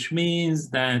 which means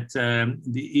that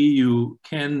the EU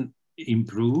can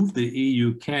improve, the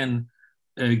EU can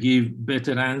give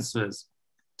better answers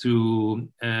to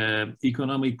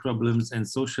economic problems and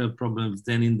social problems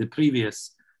than in the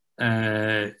previous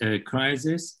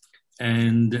crisis.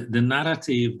 And the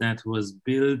narrative that was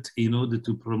built in order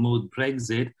to promote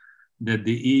Brexit, that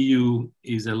the EU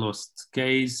is a lost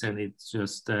case and it's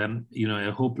just a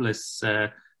hopeless,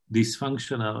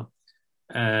 dysfunctional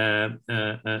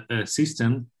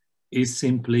system, is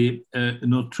simply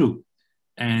not true.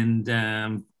 And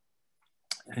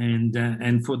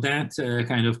for that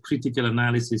kind of critical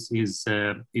analysis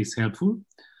is helpful.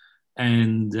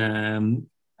 And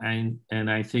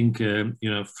I think,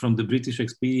 from the British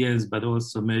experience, but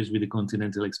also merged with the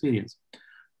continental experience,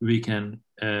 we can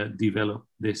develop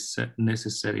this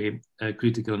necessary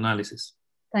critical analysis.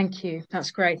 Thank you. That's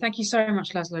great. Thank you so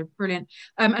much, Laszlo. Brilliant.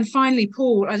 And finally,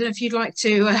 Paul, I don't know if you'd like to,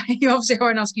 you obviously I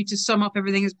won't ask you to sum up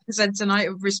everything that's been said tonight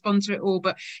or respond to it all,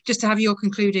 but just to have your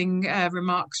concluding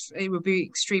remarks, it would be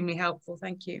extremely helpful.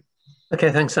 Thank you.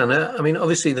 Okay, thanks, Anna. I mean,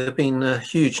 obviously there have been a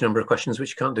huge number of questions which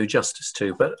you can't do justice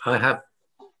to, but I have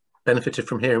benefited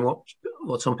from hearing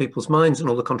what's on people's minds and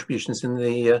all the contributions in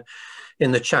the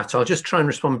chat. I'll just try and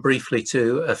respond briefly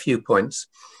to a few points,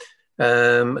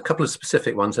 a couple of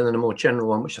specific ones, and then a more general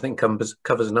one, which I think covers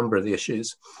a number of the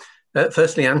issues.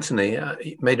 Firstly, Anthony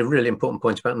made a really important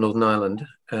point about Northern Ireland,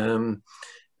 I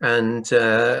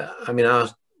mean, our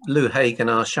Lou Haig and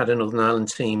our Shadow Northern Ireland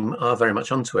team are very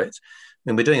much onto it. I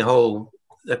mean, they've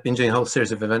been doing a whole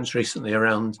series of events recently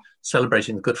around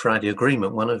celebrating the Good Friday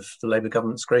Agreement, one of the Labour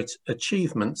government's great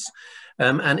achievements,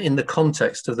 and in the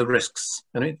context of the risks.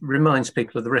 And it reminds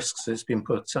people of the risks it's been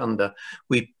put under.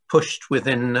 We pushed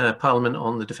within Parliament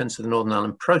on the Defence of the Northern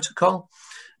Ireland Protocol,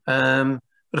 but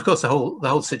of course the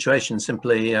whole situation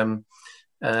simply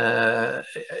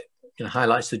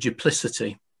highlights the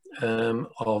duplicity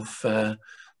of the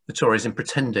Tories in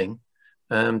pretending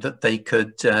that they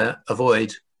could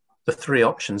avoid the three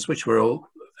options, which were all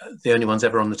the only ones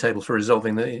ever on the table for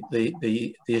resolving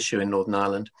the issue in Northern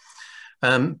Ireland.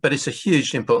 But it's a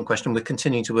hugely important question. We're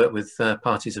continuing to work with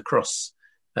parties across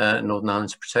Northern Ireland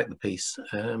to protect the peace.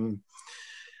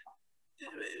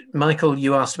 Michael,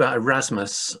 you asked about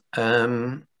Erasmus. I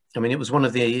mean, it was one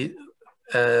of the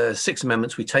 6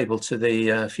 amendments we tabled to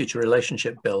the Future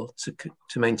Relationship Bill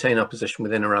to maintain our position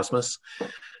within Erasmus.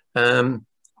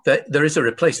 There is a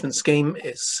replacement scheme.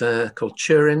 It's called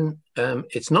Turin.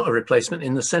 It's not a replacement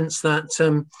in the sense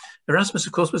that Erasmus,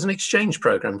 of course, was an exchange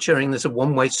program. Turin is a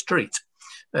one-way street.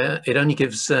 It only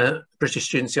gives British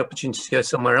students the opportunity to go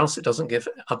somewhere else. It doesn't give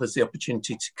others the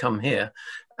opportunity to come here.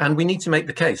 And we need to make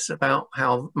the case about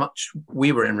how much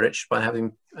we were enriched by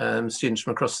having students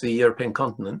from across the European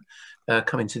continent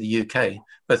come into the UK,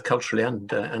 both culturally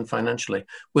and financially.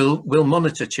 We'll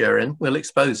monitor Turin, we'll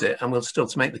expose it, and we'll still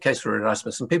to make the case for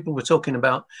Erasmus. And people were talking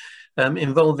about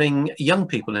involving young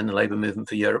people in the labour movement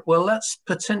for Europe. Well, that's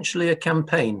potentially a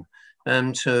campaign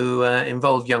to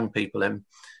involve young people in.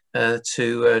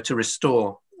 To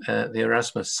restore the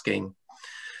Erasmus scheme.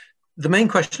 The main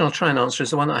question I'll try and answer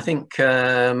is the one that I think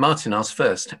Martin asked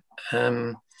first.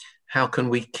 How can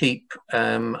we keep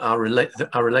our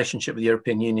relationship with the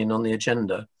European Union on the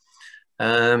agenda?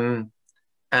 I mean,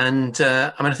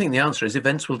 I think the answer is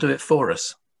events will do it for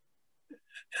us.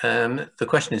 The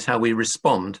question is how we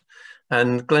respond.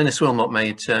 And Glenys Wilmot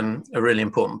made a really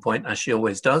important point, as she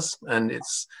always does. And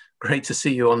it's great to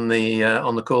see you on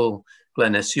the call,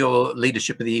 Glenys. Your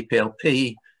leadership of the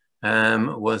EPLP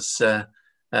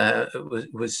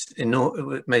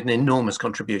made an enormous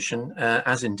contribution,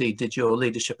 as indeed did your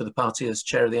leadership of the party as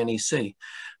chair of the NEC.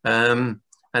 And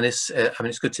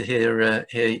it's good to hear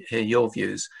your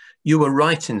views. You were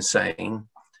right in saying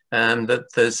that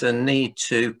there's a need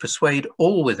to persuade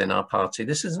all within our party.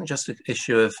 This isn't just an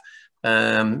issue of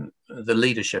the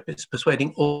leadership; it's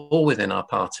persuading all within our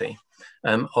party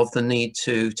of the need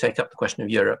to take up the question of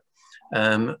Europe.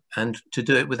 And to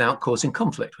do it without causing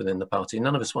conflict within the party.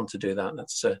 None of us want to do that.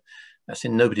 That's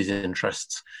in nobody's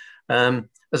interests. As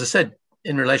I said,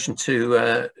 in relation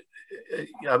to,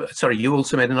 sorry, you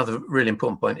also made another really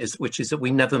important point, which is that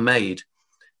we never made,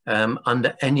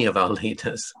 under any of our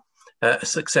leaders, a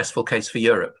successful case for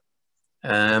Europe.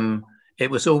 It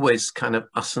was always kind of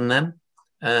us and them.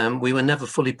 We were never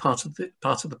fully part of the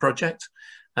project,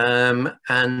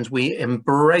 and we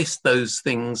embraced those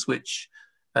things which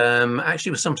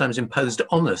actually was sometimes imposed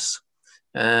on us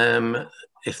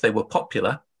if they were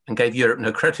popular, and gave Europe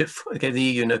no credit, gave the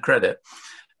EU no credit.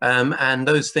 And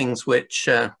those things which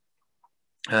we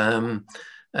actually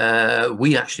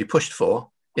pushed for,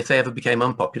 if they ever became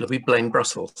unpopular, we blamed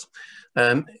Brussels.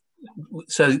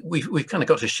 So we've kind of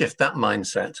got to shift that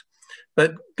mindset.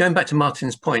 But going back to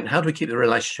Martin's point, how do we keep the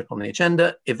relationship on the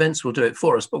agenda? Events will do it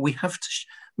for us, but we have to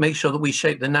make sure that we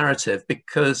shape the narrative,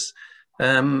 because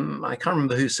I can't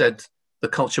remember who said the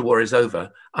culture war is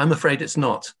over. I'm afraid it's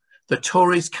not. The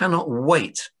Tories cannot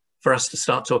wait for us to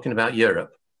start talking about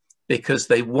Europe, because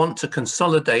they want to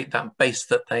consolidate that base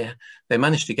that they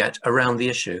managed to get around the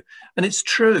issue. And it's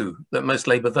true that most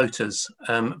Labour voters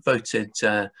voted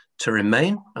to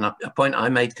remain, and a point I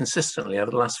made consistently over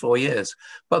the last 4 years.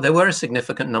 But there were a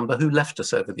significant number who left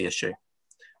us over the issue.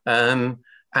 And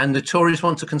the Tories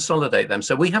want to consolidate them.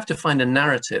 So we have to find a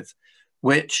narrative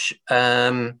which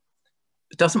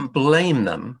doesn't blame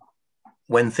them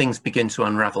when things begin to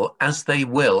unravel, as they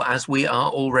will, as we are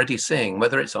already seeing,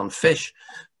 whether it's on fish,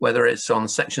 whether it's on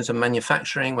sections of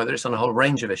manufacturing, whether it's on a whole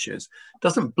range of issues.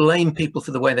 Doesn't blame people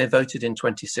for the way they voted in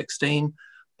 2016,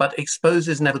 but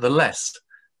exposes nevertheless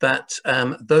that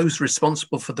those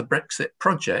responsible for the Brexit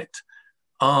project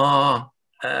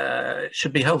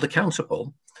should be held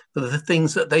accountable for the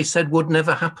things that they said would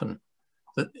never happen.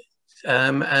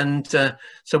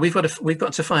 So we've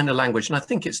got to find a language, and I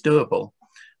think it's doable,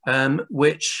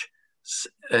 which,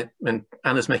 and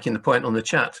Anna's making the point on the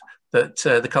chat that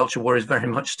the culture war is very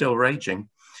much still raging,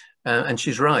 and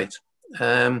she's right.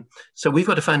 So we've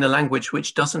got to find a language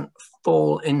which doesn't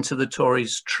fall into the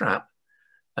Tories' trap,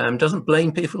 doesn't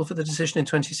blame people for the decision in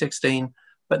 2016,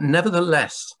 but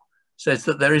nevertheless says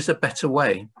that there is a better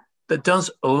way, that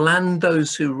does land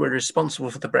those who were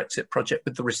responsible for the Brexit project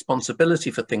with the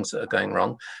responsibility for things that are going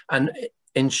wrong, and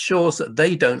ensures that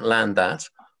they don't land that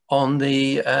on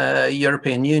the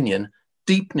European Union,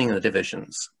 deepening the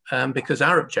divisions, because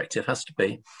our objective has to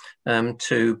be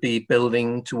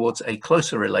building towards a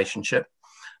closer relationship,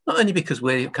 not only because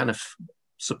we're kind of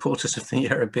supporters of the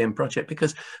European project,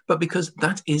 but because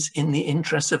that is in the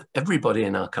interests of everybody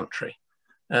in our country.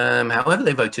 However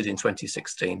they voted in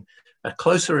 2016, a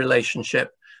closer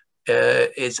relationship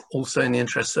is also in the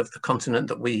interests of the continent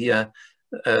that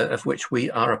of which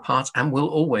we are a part and will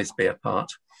always be a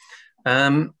part.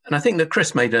 And I think that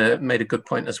Chris made a good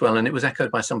point as well, and it was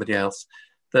echoed by somebody else,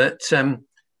 that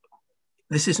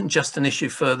this isn't just an issue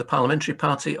for the parliamentary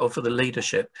party or for the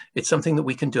leadership. It's something that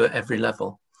we can do at every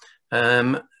level.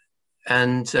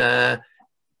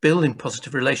 Building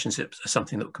positive relationships are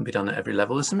something that can be done at every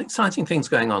level. There's some exciting things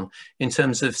going on in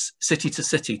terms of city to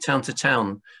city, town to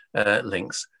town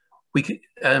links.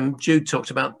 Jude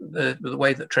talked about the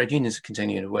way that trade unions are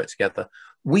continuing to work together.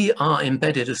 We are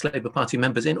embedded as Labour Party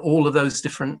members in all of those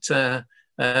different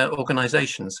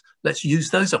organisations. Let's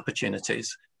use those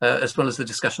opportunities as well as the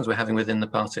discussions we're having within the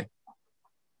party.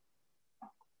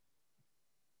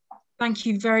 Thank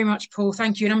you very much, Paul.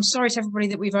 Thank you. And I'm sorry to everybody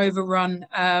that we've overrun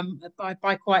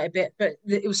by quite a bit, but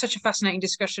it was such a fascinating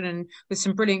discussion and with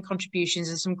some brilliant contributions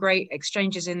and some great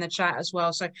exchanges in the chat as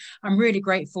well. So I'm really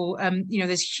grateful. You know,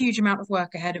 there's a huge amount of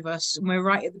work ahead of us, and we're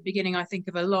right at the beginning, I think,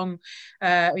 of a long,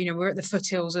 you know, we're at the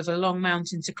foothills of a long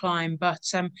mountain to climb. But,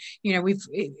 you know,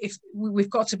 we've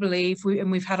got to believe,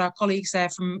 and we've had our colleagues there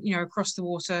from, you know, across the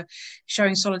water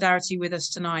showing solidarity with us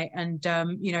tonight. And,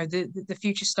 you know, the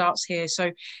future starts here. So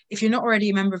if you're not already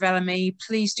a member of LME,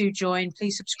 please do join,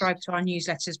 please subscribe to our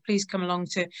newsletters, please come along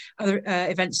to other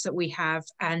events that we have.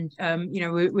 And you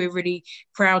know, we're really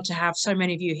proud to have so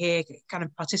many of you here kind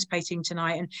of participating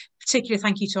tonight, and particularly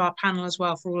thank you to our panel as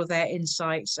well for all of their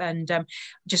insights. And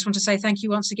just want to say thank you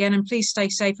once again, and please stay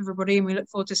safe everybody, and we look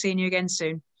forward to seeing you again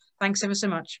soon. Thanks ever so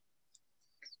much.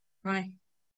 Bye.